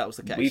list if that was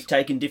the case. We've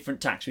taken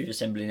different tacks with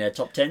assembling their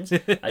top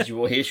 10s, as you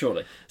will hear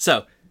shortly.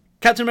 So,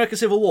 Captain America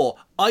Civil War,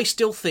 I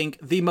still think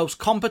the most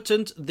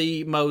competent,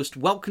 the most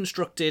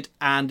well-constructed,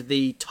 and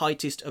the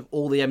tightest of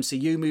all the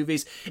MCU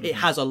movies. It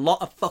has a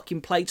lot of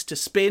fucking plates to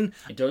spin.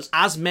 It does.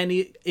 As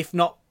many, if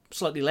not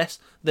slightly less,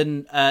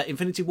 than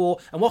Infinity War.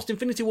 And whilst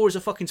Infinity War is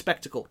a fucking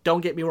spectacle,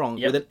 don't get me wrong,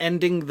 with an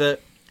ending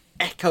that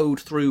echoed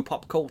through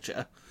pop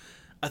culture,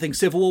 I think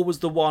Civil War was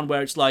the one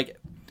where it's like,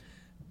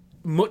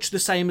 much the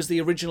same as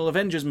the original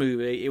Avengers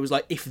movie, it was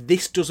like, if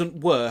this doesn't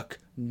work,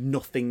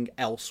 nothing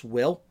else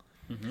will.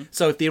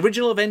 So if the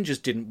original Avengers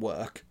didn't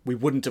work, we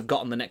wouldn't have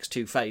gotten the next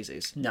 2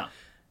 phases. No.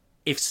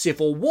 If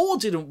Civil War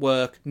didn't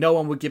work, no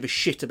one would give a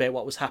shit about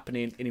what was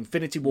happening in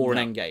Infinity War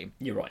and Endgame.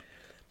 You're right.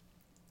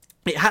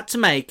 It had to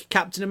make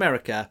Captain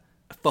America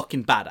a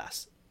fucking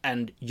badass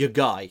and your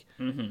guy.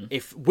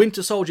 If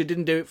Winter Soldier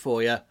didn't do it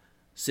for you,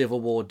 Civil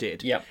War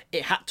did. Yep.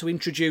 It had to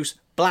introduce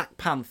Black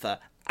Panther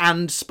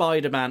and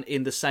Spider-Man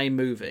in the same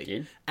movie. It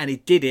did. And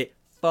it did it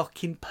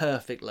fucking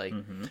perfectly.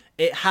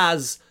 It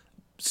has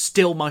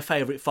still my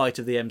favourite fight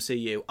of the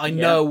MCU. I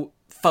know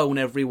Phone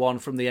Everyone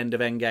from the end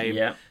of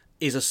Endgame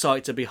is a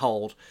sight to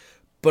behold,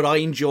 but I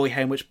enjoy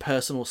how much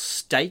personal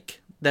stake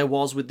there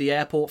was with the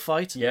airport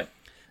fight.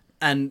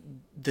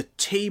 And the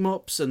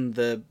team-ups and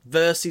the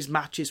versus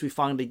matches we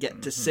finally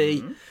get to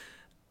see.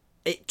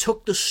 It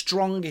took the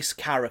strongest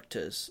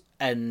characters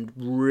and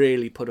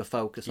really put a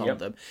focus on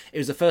them. It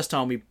was the first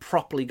time we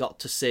properly got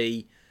to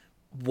see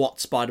what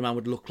Spider-Man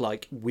would look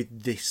like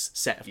with this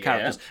set of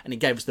characters, and it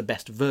gave us the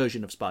best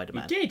version of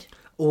Spider-Man. It did.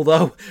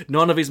 Although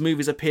none of his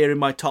movies appear in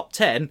my top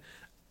 10,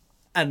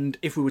 and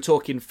if we were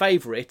talking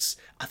favourites,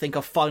 I think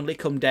I've finally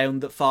come down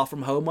that Far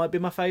From Home might be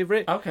my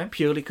favourite. Okay.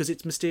 Purely because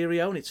it's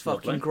Mysterio and it's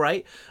fucking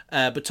great.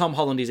 But Tom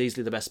Holland is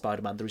easily the best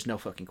Spider-Man. There is no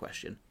fucking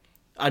question.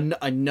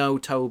 I know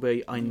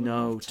Toby. I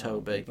know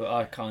Toby. But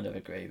I kind of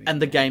agree with you.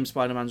 And the game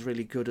Spider-Man's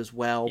really good as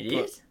well. It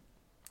is.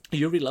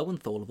 Yuri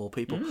Lowenthal of all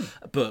people.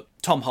 But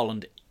Tom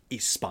Holland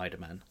is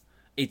Spider-Man.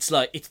 It's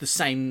the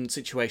same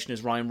situation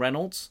as Ryan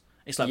Reynolds.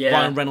 It's like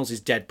Ryan Reynolds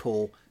is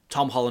Deadpool,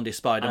 Tom Holland is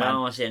Spider-Man. I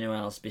don't want to see anyone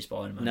else be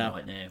Spider-Man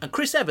right now. And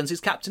Chris Evans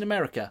is Captain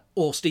America,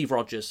 or Steve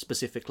Rogers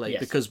specifically,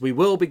 because we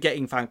will be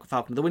getting Falcon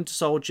and the Winter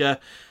Soldier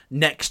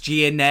next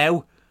year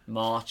now.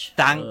 March.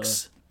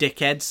 Thanks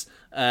dickheads.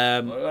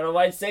 We're gonna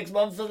wait 6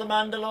 months for the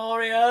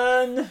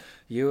Mandalorian.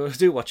 You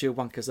do what you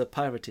want because a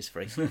pirate is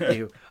free.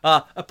 You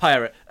are a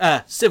pirate.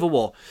 Civil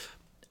War.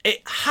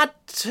 It had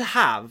to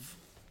have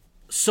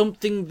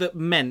something that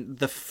meant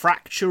the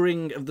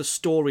fracturing of the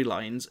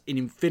storylines in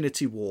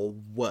Infinity War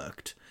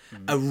worked.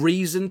 A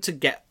reason to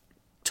get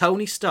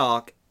Tony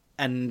Stark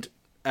and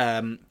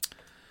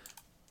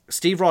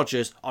Steve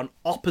Rogers on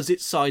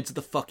opposite sides of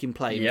the fucking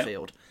playing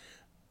field.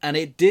 And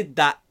it did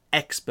that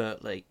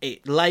expertly.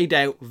 It laid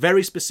out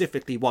very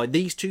specifically why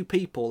these two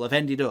people have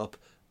ended up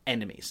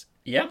enemies.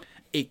 Yeah.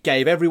 It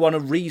gave everyone a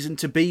reason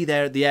to be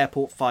there at the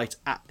airport fight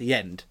at the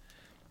end.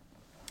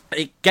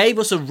 It gave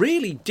us a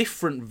really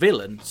different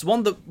villain. It's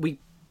one that we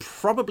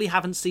probably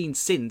haven't seen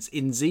since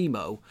in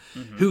Zemo,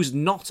 who's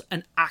not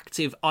an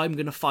active, I'm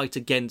going to fight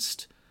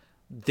against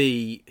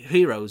the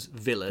heroes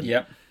villain.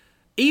 Yeah.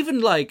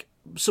 Even like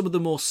some of the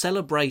more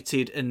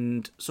celebrated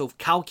and sort of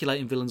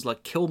calculating villains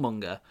like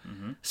Killmonger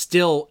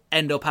still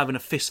end up having a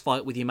fist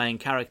fight with your main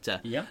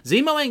character. Yeah.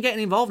 Zemo ain't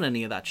getting involved in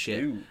any of that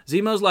shit. Ooh.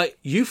 Zemo's like,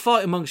 you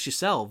fight amongst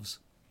yourselves.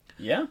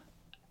 Yeah.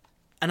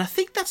 And I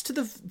think that's to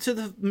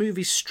the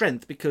movie's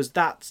strength, because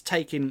that's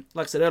taking,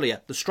 like I said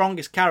earlier, the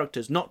strongest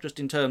characters, not just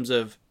in terms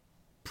of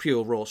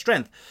pure raw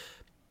strength,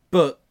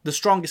 but the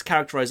strongest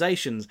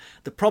characterizations.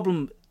 The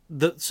problem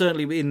that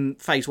certainly in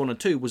Phase 1 and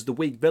 2 was the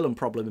weak villain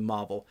problem in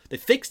Marvel. They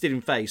fixed it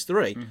in Phase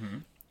 3,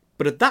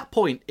 but at that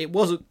point it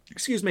wasn't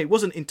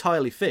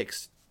entirely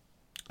fixed.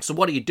 So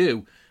what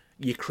do?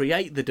 You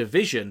create the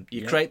division.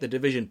 You create the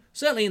division,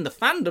 certainly in the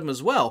fandom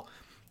as well,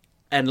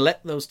 and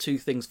let those two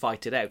things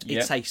fight it out.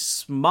 It's a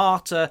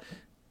smarter,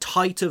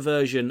 tighter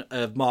version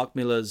of Mark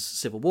Millar's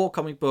Civil War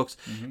comic books.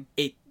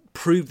 It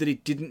proved that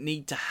it didn't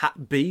need to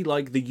be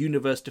like the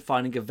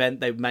universe-defining event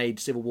they made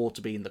Civil War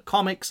to be in the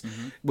comics,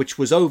 which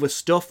was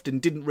overstuffed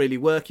and didn't really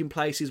work in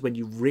places when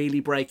you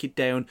really break it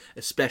down,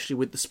 especially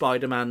with the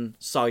Spider-Man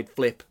side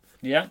flip.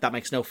 Yeah. That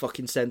makes no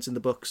fucking sense in the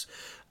books.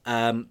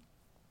 Captain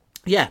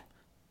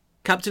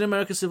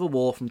America Civil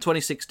War from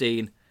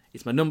 2016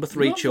 is my number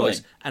 3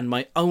 choice and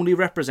my only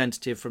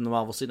representative from the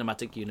Marvel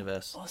Cinematic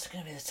Universe. What's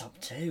going to be the top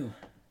 2?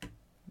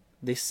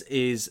 This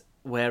is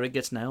where it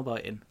gets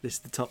nail-biting. This is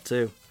the top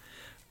 2.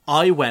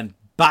 I went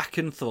back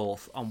and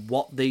forth on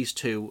what these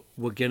two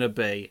were going to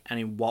be and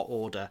in what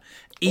order.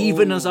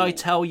 Even as I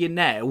tell you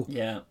now,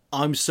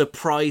 I'm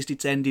surprised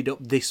it's ended up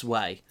this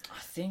way. I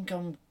think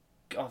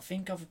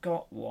I've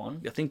got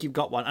one. I think you've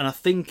got one, and I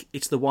think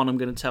it's the one I'm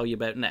going to tell you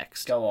about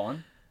next. Go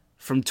on.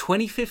 From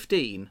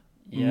 2015,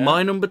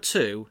 my number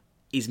 2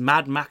 is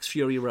Mad Max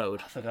Fury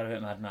Road. I forgot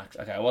about Mad Max.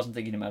 Okay, I wasn't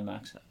thinking of Mad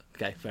Max.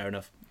 Okay, fair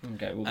enough.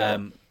 Okay, we'll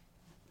go.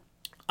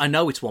 I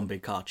know it's one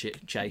big car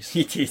chase.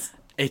 It is.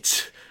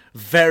 It's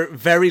very,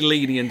 very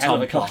lenient Hell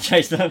on of a car plot.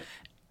 chase, though.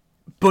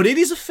 But it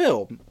is a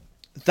film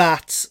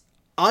that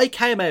I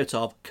came out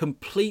of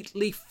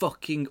completely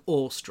fucking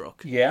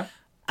awestruck. Yeah.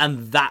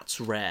 And that's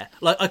rare.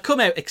 Like, I come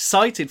out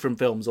excited from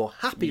films, or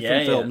happy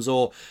from films,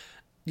 or,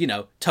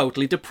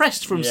 totally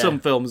depressed from some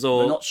films,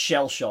 or... We're not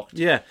shell-shocked.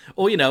 Yeah.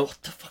 Or, What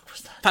the fuck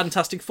was that?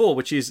 Fantastic Four,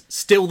 which is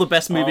still the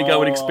best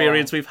movie-going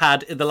experience we've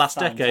had in the last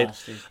decade.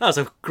 That was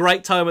a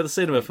great time at the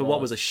cinema for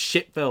what was a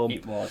shit film.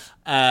 It was.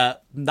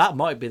 That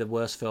might be the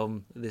worst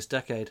film this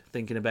decade,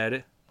 thinking about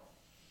it.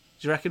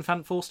 Do you reckon,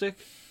 Four Stick?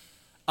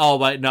 Oh,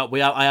 wait, no,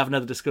 I have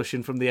another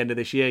discussion from the end of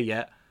this year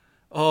yet.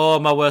 Oh,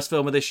 my worst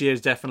film of this year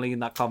is definitely in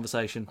that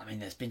conversation. I mean,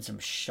 there's been some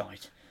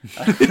shite.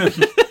 But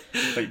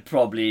it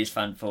probably is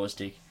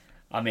Fantastic.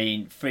 I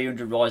mean,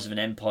 300 Rise of an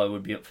Empire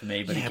would be up for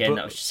me, but again,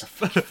 that was just a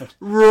fucking...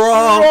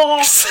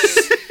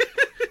 Rocks!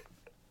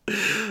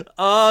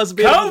 Oh, it's a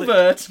bit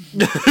Covert!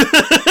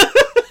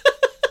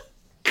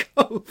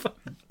 Covert.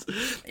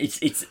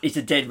 It's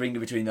a dead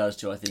ringer between those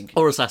two, I think.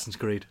 Or Assassin's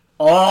Creed.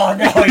 Oh,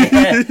 no,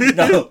 yeah.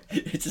 No,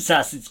 it's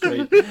Assassin's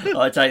Creed.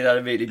 I take that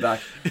immediately back.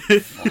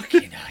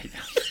 Fucking hate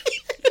that.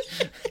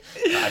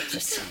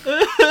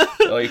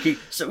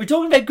 So we're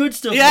talking about good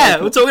stuff. Yeah,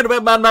 Michael. we're talking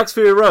about Mad Max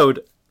Fury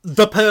Road.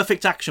 The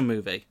perfect action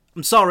movie.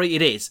 I'm sorry,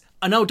 it is.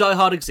 I know Die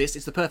Hard exists.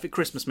 It's the perfect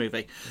Christmas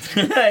movie.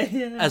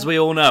 As we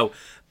all know.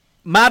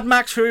 Mad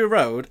Max Fury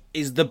Road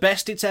is the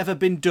best it's ever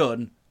been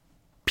done,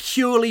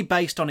 purely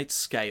based on its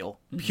scale.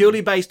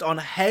 Purely based on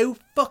how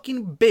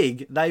fucking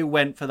big they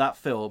went for that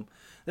film.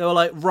 They were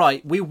like,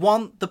 right, we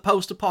want the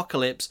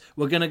post-apocalypse.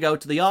 We're going to go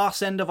to the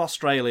arse end of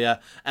Australia,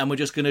 and we're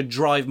just going to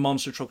drive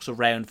monster trucks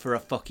around for a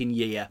fucking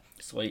year.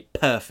 Sweet.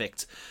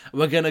 Perfect.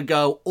 We're going to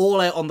go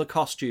all out on the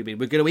costuming.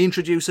 We're going to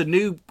introduce a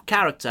new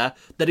character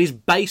that is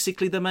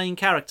basically the main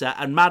character,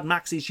 and Mad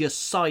Max is your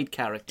side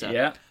character.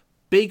 Yeah.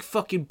 Big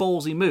fucking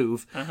ballsy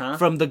move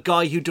from the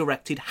guy who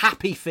directed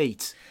Happy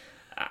Feet.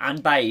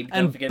 And Babe. Don't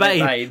And forget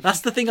Babe. about Babe.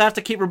 That's the thing I have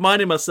to keep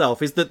reminding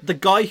myself, is that the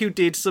guy who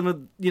did some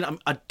of...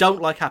 I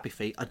don't like Happy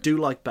Feet. I do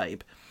like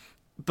Babe.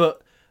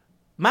 But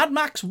Mad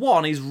Max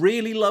 1 is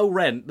really low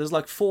rent. There's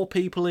like 4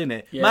 people in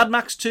it. Yeah. Mad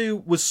Max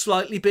 2 was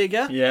slightly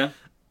bigger. Yeah.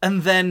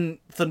 And then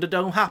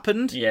Thunderdome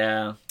happened.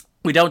 Yeah.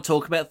 We don't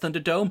talk about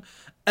Thunderdome.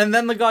 And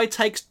then the guy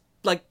takes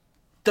like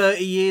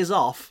 30 years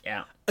off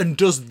Yeah. and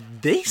does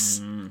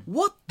this?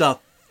 What the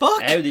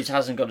fuck? How this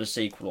hasn't got a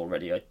sequel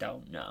already, I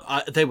don't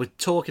know. They were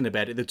talking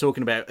about it. They're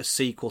talking about a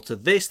sequel to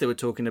this. They were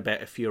talking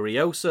about a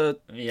Furiosa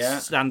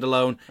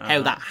standalone.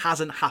 How that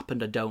hasn't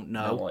happened, I don't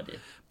know. No idea.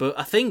 But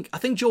I think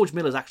George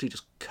Miller's actually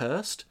just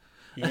cursed.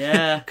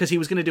 Yeah. Because he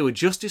was going to do a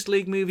Justice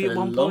League movie at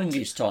one point. For the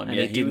longest time, and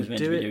yeah, he was didn't meant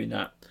do to be it. doing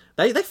that.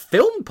 They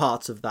filmed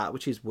parts of that,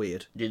 which is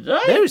weird. Did they?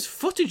 There is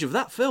footage of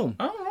that film.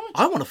 Oh, right.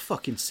 I want to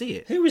fucking see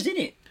it. Who was in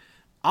it?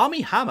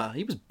 Armie Hammer,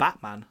 he was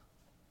Batman.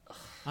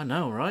 I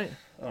know, right?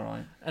 All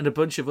right. And a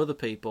bunch of other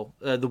people.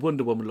 The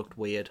Wonder Woman looked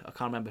weird. I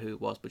can't remember who it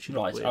was, but she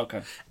looked weird.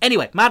 Okay.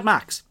 Anyway, Mad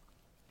Max.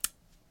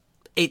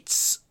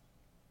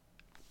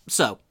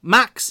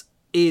 Max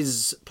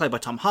is played by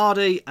Tom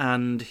Hardy,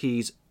 and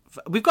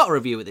we've got a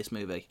review of this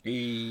movie.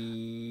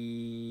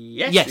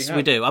 Yes,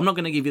 we do. I'm not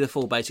going to give you the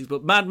full basics,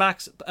 but Mad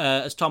Max,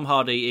 as Tom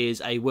Hardy,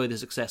 is a worthy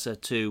successor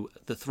to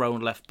the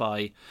throne left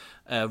by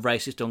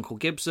racist Uncle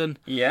Gibson.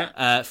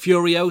 Yeah.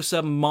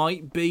 Furiosa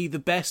might be the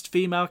best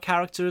female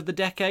character of the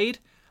decade.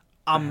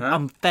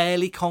 I'm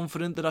fairly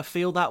confident that I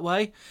feel that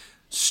way.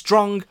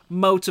 Strong,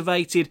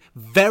 motivated,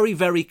 very,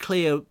 very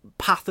clear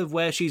path of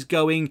where she's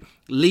going.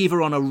 Leave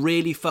her on a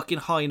really fucking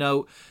high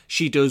note.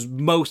 She does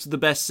most of the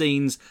best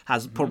scenes,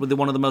 has probably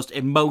one of the most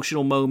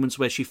emotional moments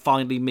where she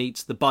finally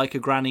meets the biker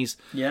grannies.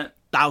 Yeah.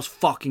 That was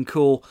fucking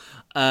cool.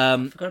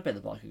 I forgot about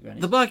the biker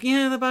grannies. The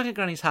biker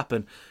grannies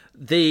happen.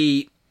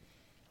 The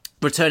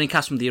returning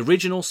cast from the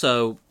original,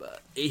 so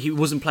he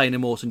wasn't playing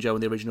Immortan Joe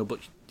in the original, but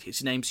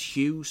his name's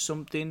Hugh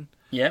something.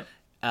 Yeah.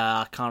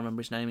 I can't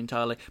remember his name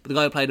entirely, but the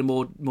guy who played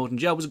Immortan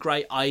Joe was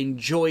great. I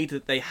enjoyed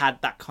that they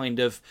had that kind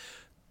of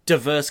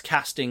diverse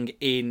casting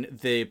in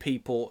the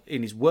people,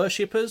 in his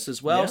worshippers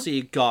as well. Yeah. So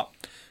you got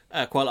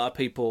quite a lot of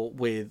people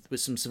with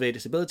some severe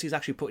disabilities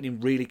actually putting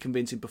in really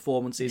convincing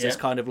performances as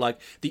kind of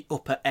like the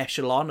upper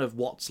echelon of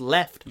what's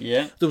left.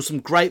 Yeah. There was some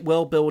great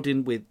world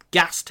building with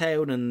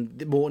Gastown and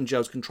Immortan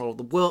Joe's control of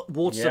the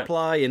water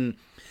supply and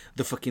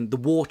the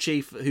war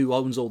chief who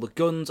owns all the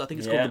guns. I think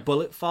it's called the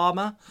Bullet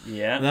Farmer.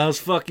 Yeah. That was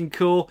fucking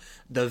cool.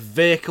 The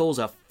vehicles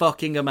are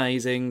fucking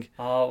amazing.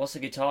 Oh, what's the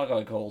guitar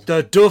guy called?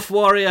 The Duff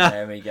Warrior.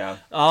 There we go.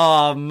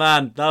 Oh,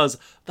 man.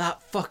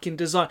 That fucking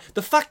design.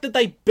 The fact that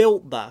they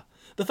built that.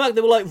 The fact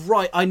they were like,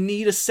 right, I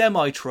need a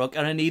semi-truck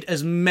and I need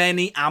as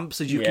many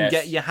amps as you can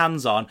get your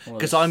hands on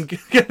because I'm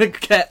gonna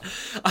get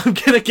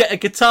a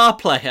guitar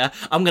player.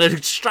 I'm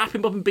gonna strap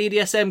him up in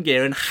BDSM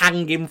gear and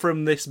hang him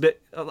from this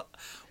bit.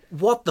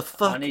 What the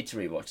fuck? I need to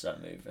rewatch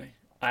that movie.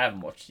 I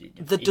haven't watched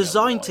it. The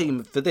design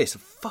team for this are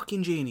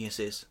fucking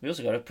geniuses. We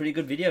also got a pretty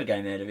good video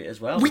game out of it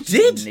as well. We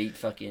did. Neat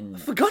fucking. I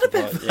forgot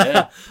about that. Yeah.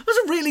 That was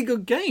a really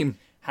good game.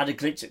 Had a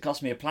glitch that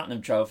cost me a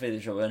platinum trophy,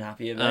 which I weren't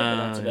happy about. But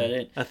that's about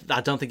it.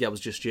 I don't think that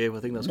was just you. I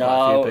think that was quite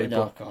a few people.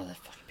 No, God, that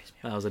fucking pissed me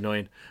off. That was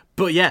annoying.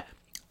 But yeah,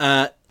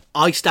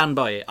 I stand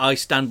by it. I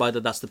stand by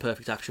that. That's the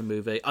perfect action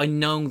movie. I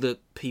know that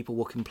people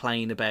will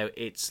complain about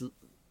its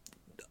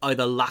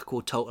either lack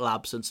or total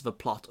absence of a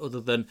plot other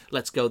than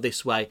let's go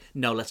this way,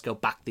 no, let's go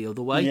back the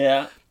other way.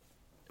 Yeah.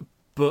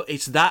 But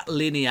it's that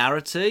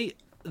linearity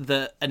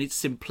and its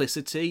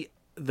simplicity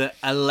that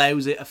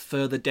allows it a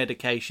further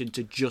dedication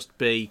to just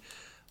be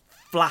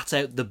flat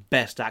out the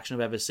best action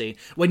I've ever seen.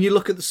 When you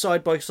look at the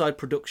side-by-side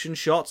production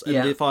shots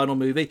and the final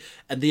movie,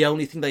 and the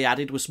only thing they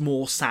added was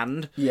more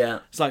sand.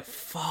 Yeah. It's like,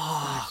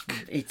 fuck.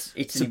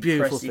 It's a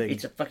beautiful thing.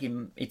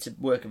 It's a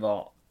work of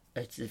art.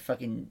 It's a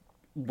fucking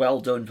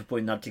well done for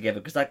putting that together,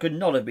 because that could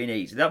not have been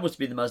easy. That must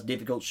be the most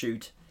difficult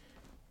shoot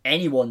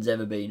anyone's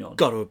ever been on.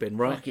 Got to have been,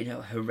 right? Fucking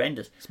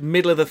horrendous. It's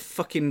middle of the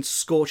fucking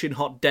scorching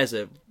hot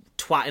desert,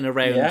 twatting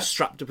around,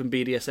 strapped up in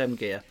BDSM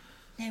gear.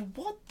 Now,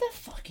 what the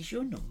fuck is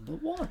your number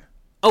one?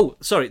 Oh,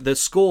 sorry, the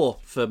score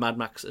for Mad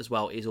Max as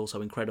well is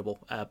also incredible,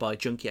 by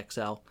Junkie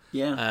XL.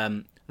 Yeah.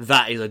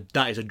 That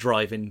is a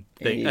driving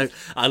thing.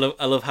 I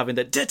love having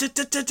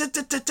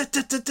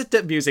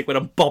that music when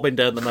I'm bobbing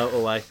down the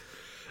motorway.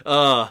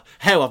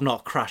 How I've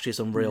not crashed is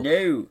unreal.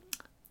 No.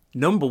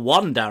 Number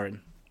one,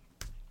 Darren.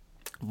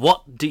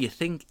 What do you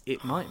think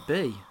it might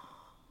be?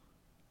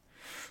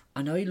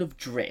 I know you love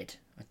Dread.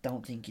 I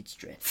don't think it's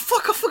Dread.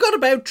 Fuck, I forgot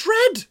about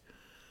Dread.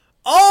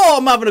 Oh,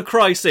 I'm having a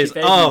crisis.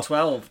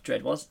 2012,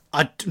 Dread was.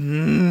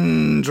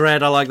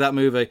 Dread, I like that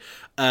movie.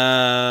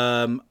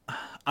 I'm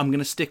going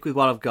to stick with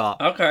what I've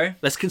got. Okay.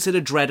 Let's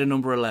consider Dread a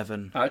number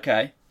 11.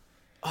 Okay.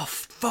 Oh,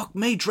 fuck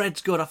me,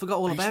 Dread's good. I forgot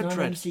all about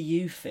Dread. It's not an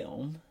MCU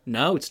film.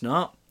 No, it's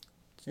not.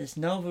 There's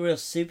no other real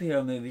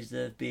superhero movies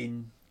that have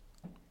been...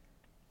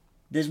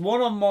 There's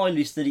one on my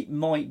list that it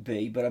might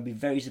be, but I'd be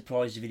very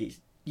surprised if it is.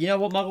 You know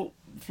what, Michael?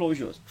 The floor is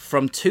yours.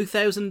 From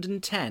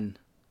 2010,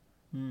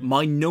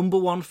 my number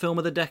one film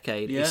of the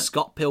decade is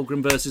Scott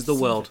Pilgrim vs. the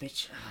World.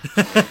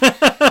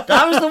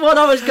 That was the one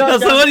I was going.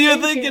 That's the one you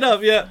were thinking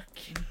of, yeah.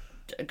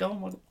 Go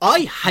on, Michael.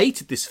 I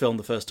hated this film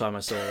the first time I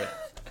saw it.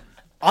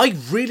 I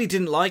really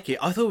didn't like it.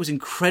 I thought it was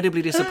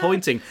incredibly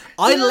disappointing.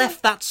 I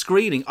left that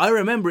screening. I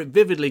remember it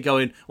vividly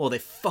going, well, they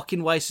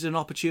fucking wasted an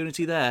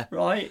opportunity there.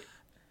 Right.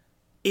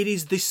 It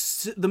is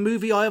the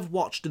movie I have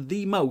watched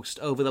the most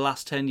over the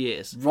last 10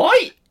 years.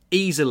 Right?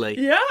 easily.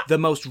 Yeah. The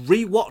most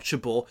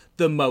rewatchable,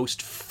 the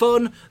most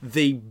fun,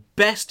 the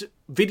best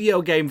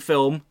video game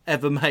film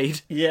ever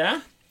made.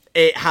 Yeah.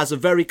 It has a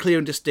very clear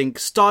and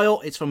distinct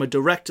style. It's from a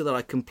director that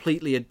I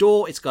completely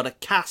adore. It's got a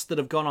cast that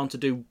have gone on to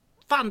do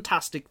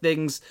fantastic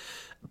things,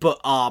 but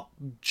are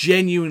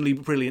genuinely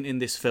brilliant in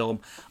this film.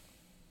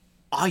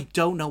 I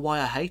don't know why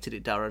I hated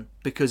it, Darren,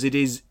 because it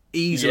is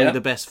easily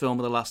the best film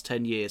of the last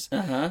 10 years.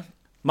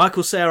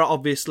 Michael Cera,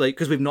 obviously,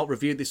 because we've not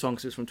reviewed this song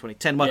because it's from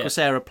 2010, Michael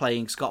Cera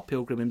playing Scott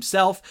Pilgrim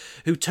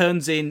himself, who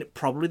turns in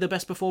probably the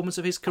best performance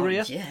of his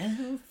career. Yeah,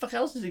 who the fuck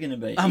else is he going to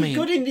be? I mean, he's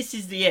good in This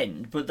Is the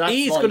End, but that's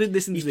he's like, good in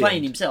This Is he's the playing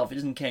End. himself, it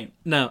doesn't count.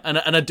 No, and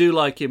I do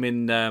like him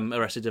in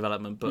Arrested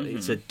Development, but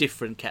it's a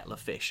different kettle of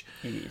fish.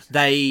 It is.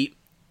 They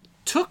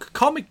took a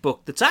comic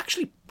book that's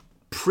actually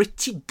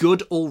pretty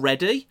good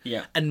already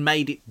and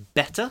made it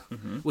better,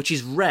 which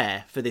is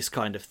rare for this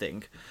kind of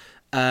thing.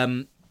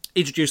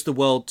 Introduced the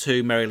world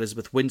to Mary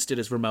Elizabeth Winstead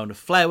as Ramona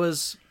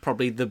Flowers,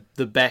 probably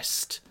the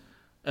best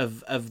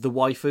of the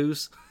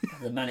waifus.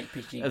 The Manic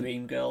Pixie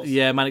Dream Girls.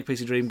 Yeah, Manic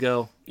Pixie Dream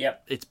Girl.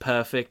 Yep. It's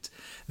perfect.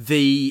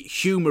 The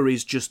humour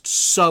is just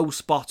so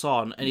spot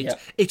on, and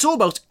it's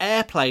almost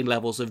Airplane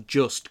levels of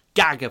just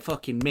gag a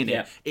fucking minute.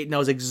 Yeah. It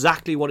knows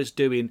exactly what it's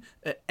doing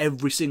at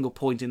every single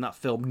point in that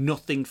film.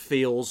 Nothing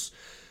feels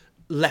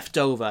left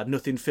over.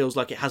 Nothing feels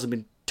like it hasn't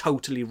been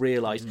totally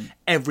realised.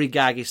 Every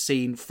gag is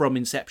seen from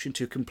inception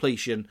to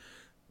completion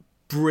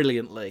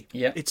brilliantly.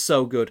 Yeah. It's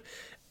so good.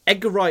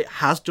 Edgar Wright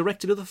has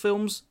directed other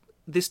films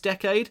this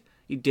decade.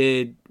 He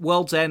did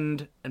World's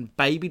End and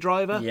Baby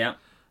Driver. Yeah.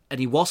 And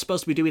he was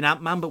supposed to be doing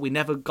Ant-Man, but we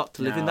never got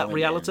to live in that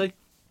reality.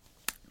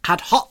 Had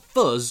Hot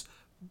Fuzz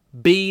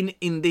been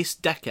in this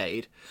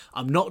decade,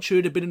 I'm not sure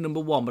it'd have been a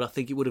number one, but I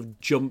think it would have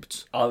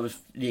jumped I was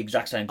the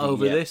exact same thing.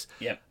 over this.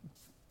 Yeah.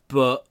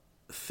 But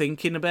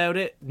thinking about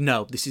it,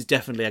 no, this is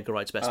definitely Edgar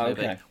Wright's best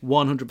movie. Okay.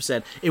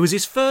 100%. It was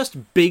his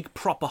first big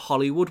proper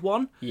Hollywood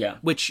one. Yeah.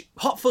 Which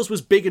Hot Fuzz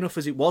was big enough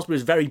as it was, but it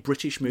was a very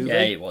British movie.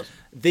 Yeah, it was.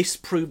 This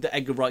proved that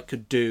Edgar Wright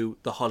could do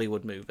the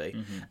Hollywood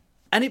movie.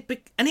 And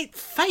it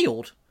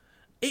failed.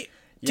 It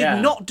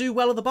did not do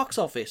well at the box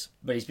office.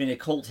 But it's been a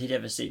cult hit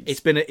ever since.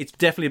 It's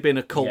definitely been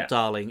a cult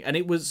darling, and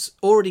it was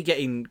already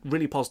getting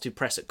really positive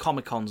press at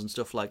Comic-Cons and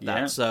stuff like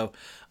that. Yeah. So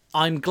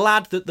I'm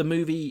glad that the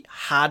movie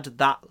had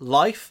that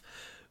life.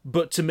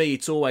 But to me,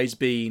 it's always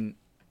been...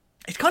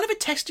 It's kind of a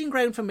testing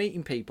ground for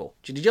meeting people.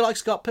 Did you like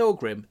Scott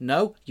Pilgrim?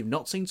 No? You've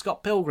not seen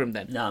Scott Pilgrim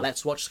then? No.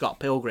 Let's watch Scott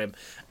Pilgrim.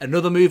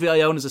 Another movie I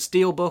own as a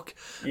steelbook.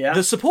 Yeah.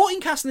 The supporting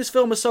cast in this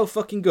film is so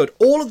fucking good.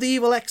 All of the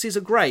evil exes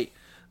are great.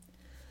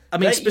 I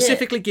mean,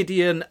 specifically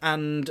Gideon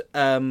and...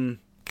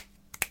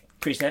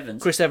 Chris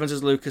Evans. Chris Evans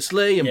as Lucas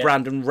Lee and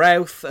Brandon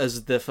Routh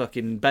as the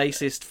fucking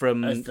bassist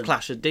from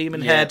Clash of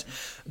Demon Head.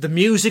 The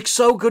music's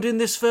so good in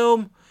this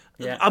film.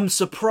 Yeah. I'm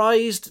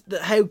surprised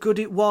at how good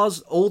it was.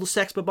 All the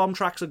Sex Bomb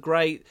tracks are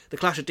great. The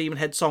Clash of Demon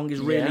Head song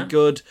is really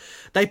good.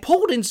 They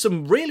pulled in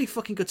some really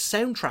fucking good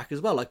soundtrack as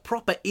well, like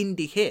proper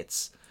indie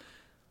hits.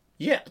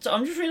 Yeah, so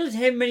I'm just realising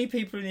how many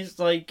people in this,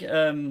 like...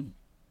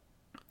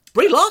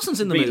 Brie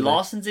Larson's in the Brie movie.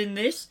 Larson's in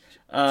this.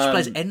 She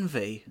plays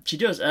Envy. She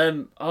does.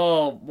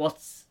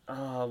 What's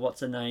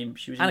her name?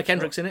 She was Anna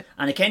Kendrick's in it.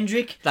 Anna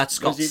Kendrick. That's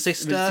Scott's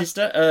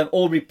sister.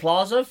 Aubrey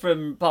Plaza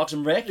from Parks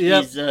and Rec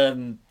is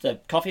the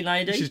coffee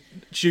lady. She's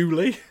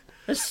Julie.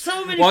 There's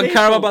so many One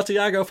people. Caramel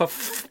Battiago for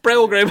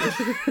Pilgrim.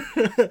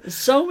 There's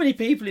so many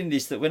people in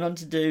this that went on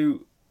to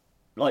do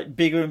like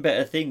bigger and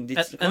better things.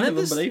 It's kind of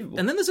unbelievable.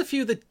 And then there's a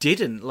few that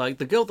didn't. Like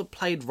the girl that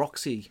played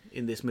Roxy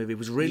in this movie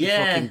was really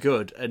fucking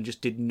good and just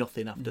did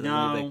nothing after the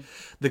movie.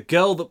 The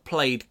girl that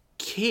played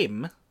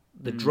Kim,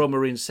 the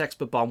drummer in Sex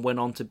Bomb, went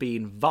on to be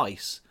in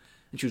Vice,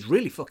 and she was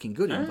really fucking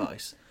good in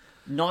Vice.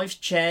 Knives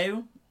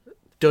Chow.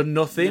 Done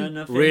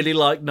nothing. Really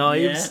like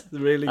Knives.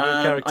 Really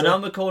good character. I know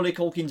Macaulay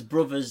Culkin's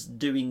brother's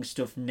doing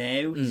stuff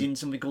now. He's in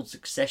something called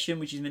Succession,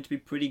 which is meant to be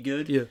pretty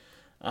good. Yeah.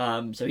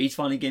 So he's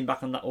finally getting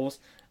back on that horse.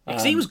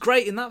 Because he was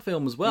great in that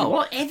film as well.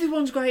 What?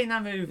 Everyone's great in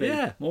that movie.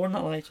 Yeah. More on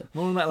that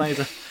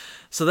later.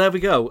 So there we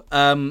go.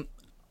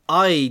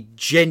 I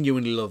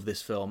genuinely love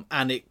this film,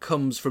 and it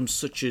comes from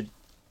such a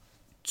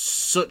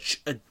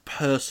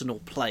personal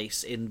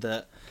place in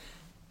that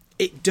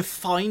it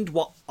defined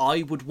what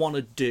I would want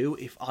to do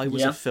if I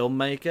was a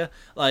filmmaker.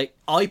 Like,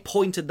 I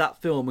pointed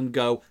that film and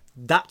go,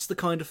 that's the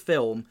kind of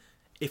film,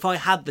 if I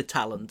had the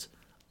talent,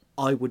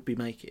 I would be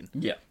making.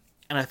 Yeah.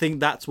 And I think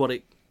that's what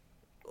it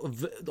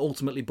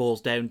ultimately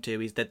boils down to,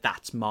 is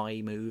that's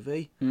my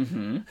movie.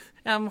 Mm-hmm.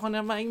 I'm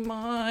gonna make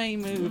my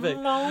movie.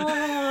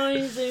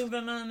 My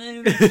Superman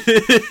movie.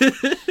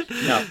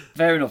 No,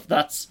 fair enough.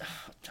 That's...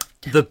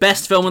 The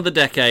best film of the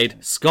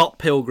decade, Scott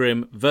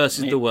Pilgrim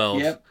versus the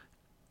World. Yep.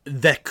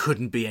 There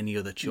couldn't be any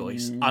other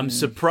choice. I'm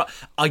surprised.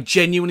 I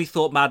genuinely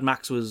thought Mad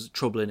Max was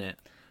trouble in it.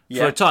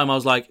 For a time, I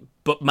was like,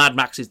 but Mad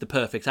Max is the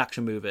perfect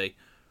action movie.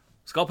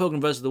 Scott Pilgrim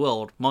vs. the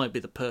World might be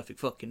the perfect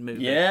fucking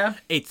movie. Yeah.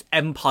 It's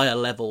Empire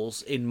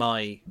levels in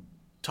my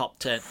top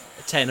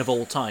 10 of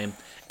all time.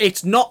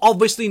 It's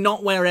obviously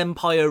not where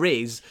Empire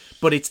is,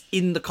 but it's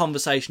in the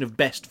conversation of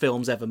best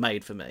films ever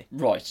made for me.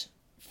 Right.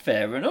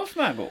 Fair enough,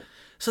 Maggle.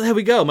 So there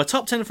we go, my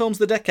top 10 films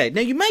of the decade.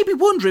 Now, you may be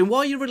wondering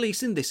why you're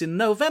releasing this in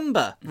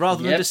November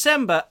rather than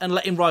December and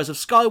letting Rise of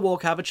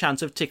Skywalker have a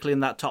chance of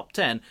tickling that top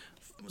 10.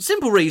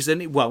 Simple reason,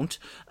 it won't.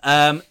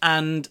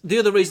 And the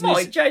other reason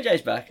is...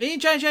 JJ's back.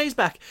 JJ's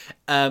back.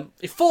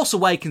 If Force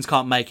Awakens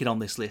can't make it on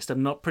this list,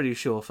 I'm not pretty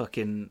sure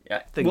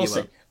we'll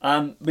see.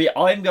 I'm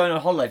going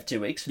on holiday for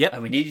 2 weeks. Yep.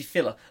 And we needed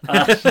filler.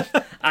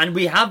 And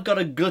we have got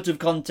a gut of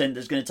content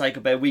that's going to take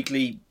up our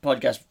weekly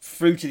podcast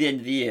through to the end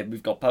of the year.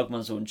 We've got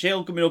Pokemon Sword and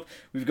Shield coming up.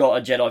 We've got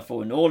a Jedi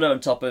Fallen Order on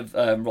top of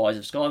Rise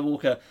of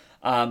Skywalker.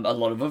 A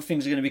lot of other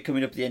things are going to be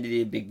coming up at the end of the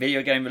year. Big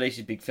video game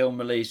releases, big film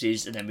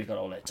releases. And then we've got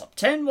all our top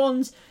 10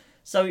 ones.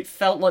 So it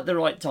felt like the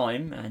right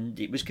time, and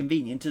it was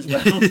convenient as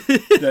well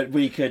that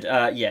we could,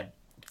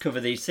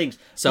 cover these things.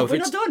 So we're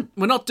not done.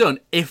 We're not done.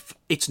 If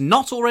it's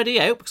not already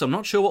out, because I'm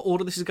not sure what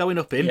order this is going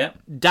up in,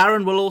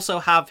 Darren will also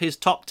have his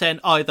top 10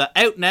 either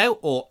out now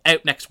or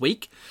out next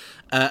week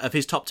of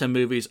his top 10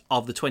 movies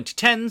of the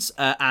 2010s.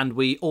 And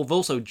we have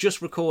also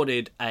just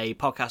recorded a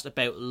podcast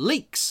about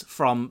leaks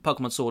from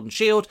Pokemon Sword and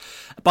Shield.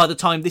 By the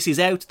time this is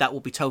out, that will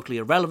be totally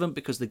irrelevant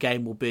because the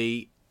game will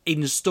be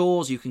in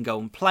stores. You can go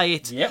and play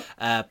it.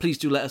 Please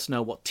do let us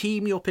know what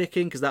team you're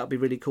picking, because that would be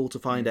really cool to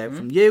find out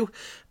from you.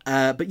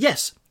 But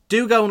yes,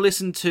 do go and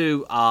listen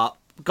to our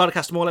Gotta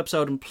Cast 'Em All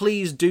episode, and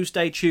please do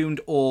stay tuned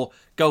or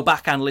go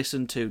back and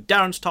listen to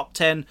Darren's top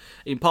 10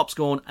 in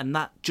Popscorn, and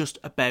that's just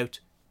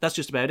about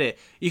it.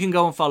 You can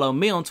go and follow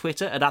me on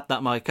Twitter at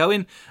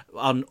 @thatmikeowen,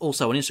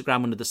 also on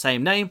Instagram under the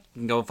same name.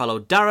 You can go and follow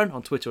Darren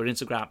on Twitter and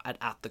Instagram at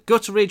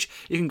 @thegutteridge.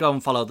 You can go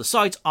and follow the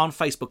site on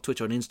Facebook,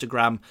 Twitter and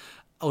Instagram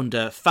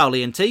under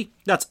FoulENT.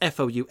 That's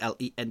FOULENT.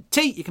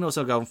 You can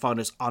also go and find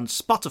us on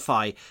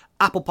Spotify,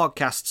 Apple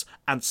Podcasts,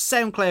 and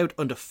SoundCloud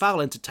under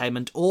Foul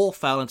Entertainment or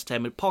Foul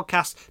Entertainment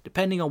Podcast,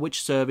 depending on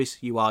which service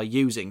you are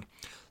using.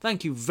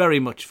 Thank you very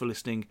much for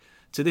listening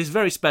to this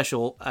very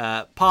special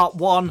part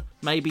 1,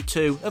 maybe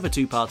 2, of a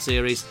 2-part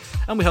series,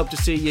 and we hope to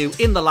see you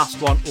in the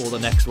last one or the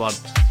next one.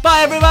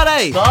 Bye,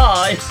 everybody!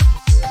 Bye!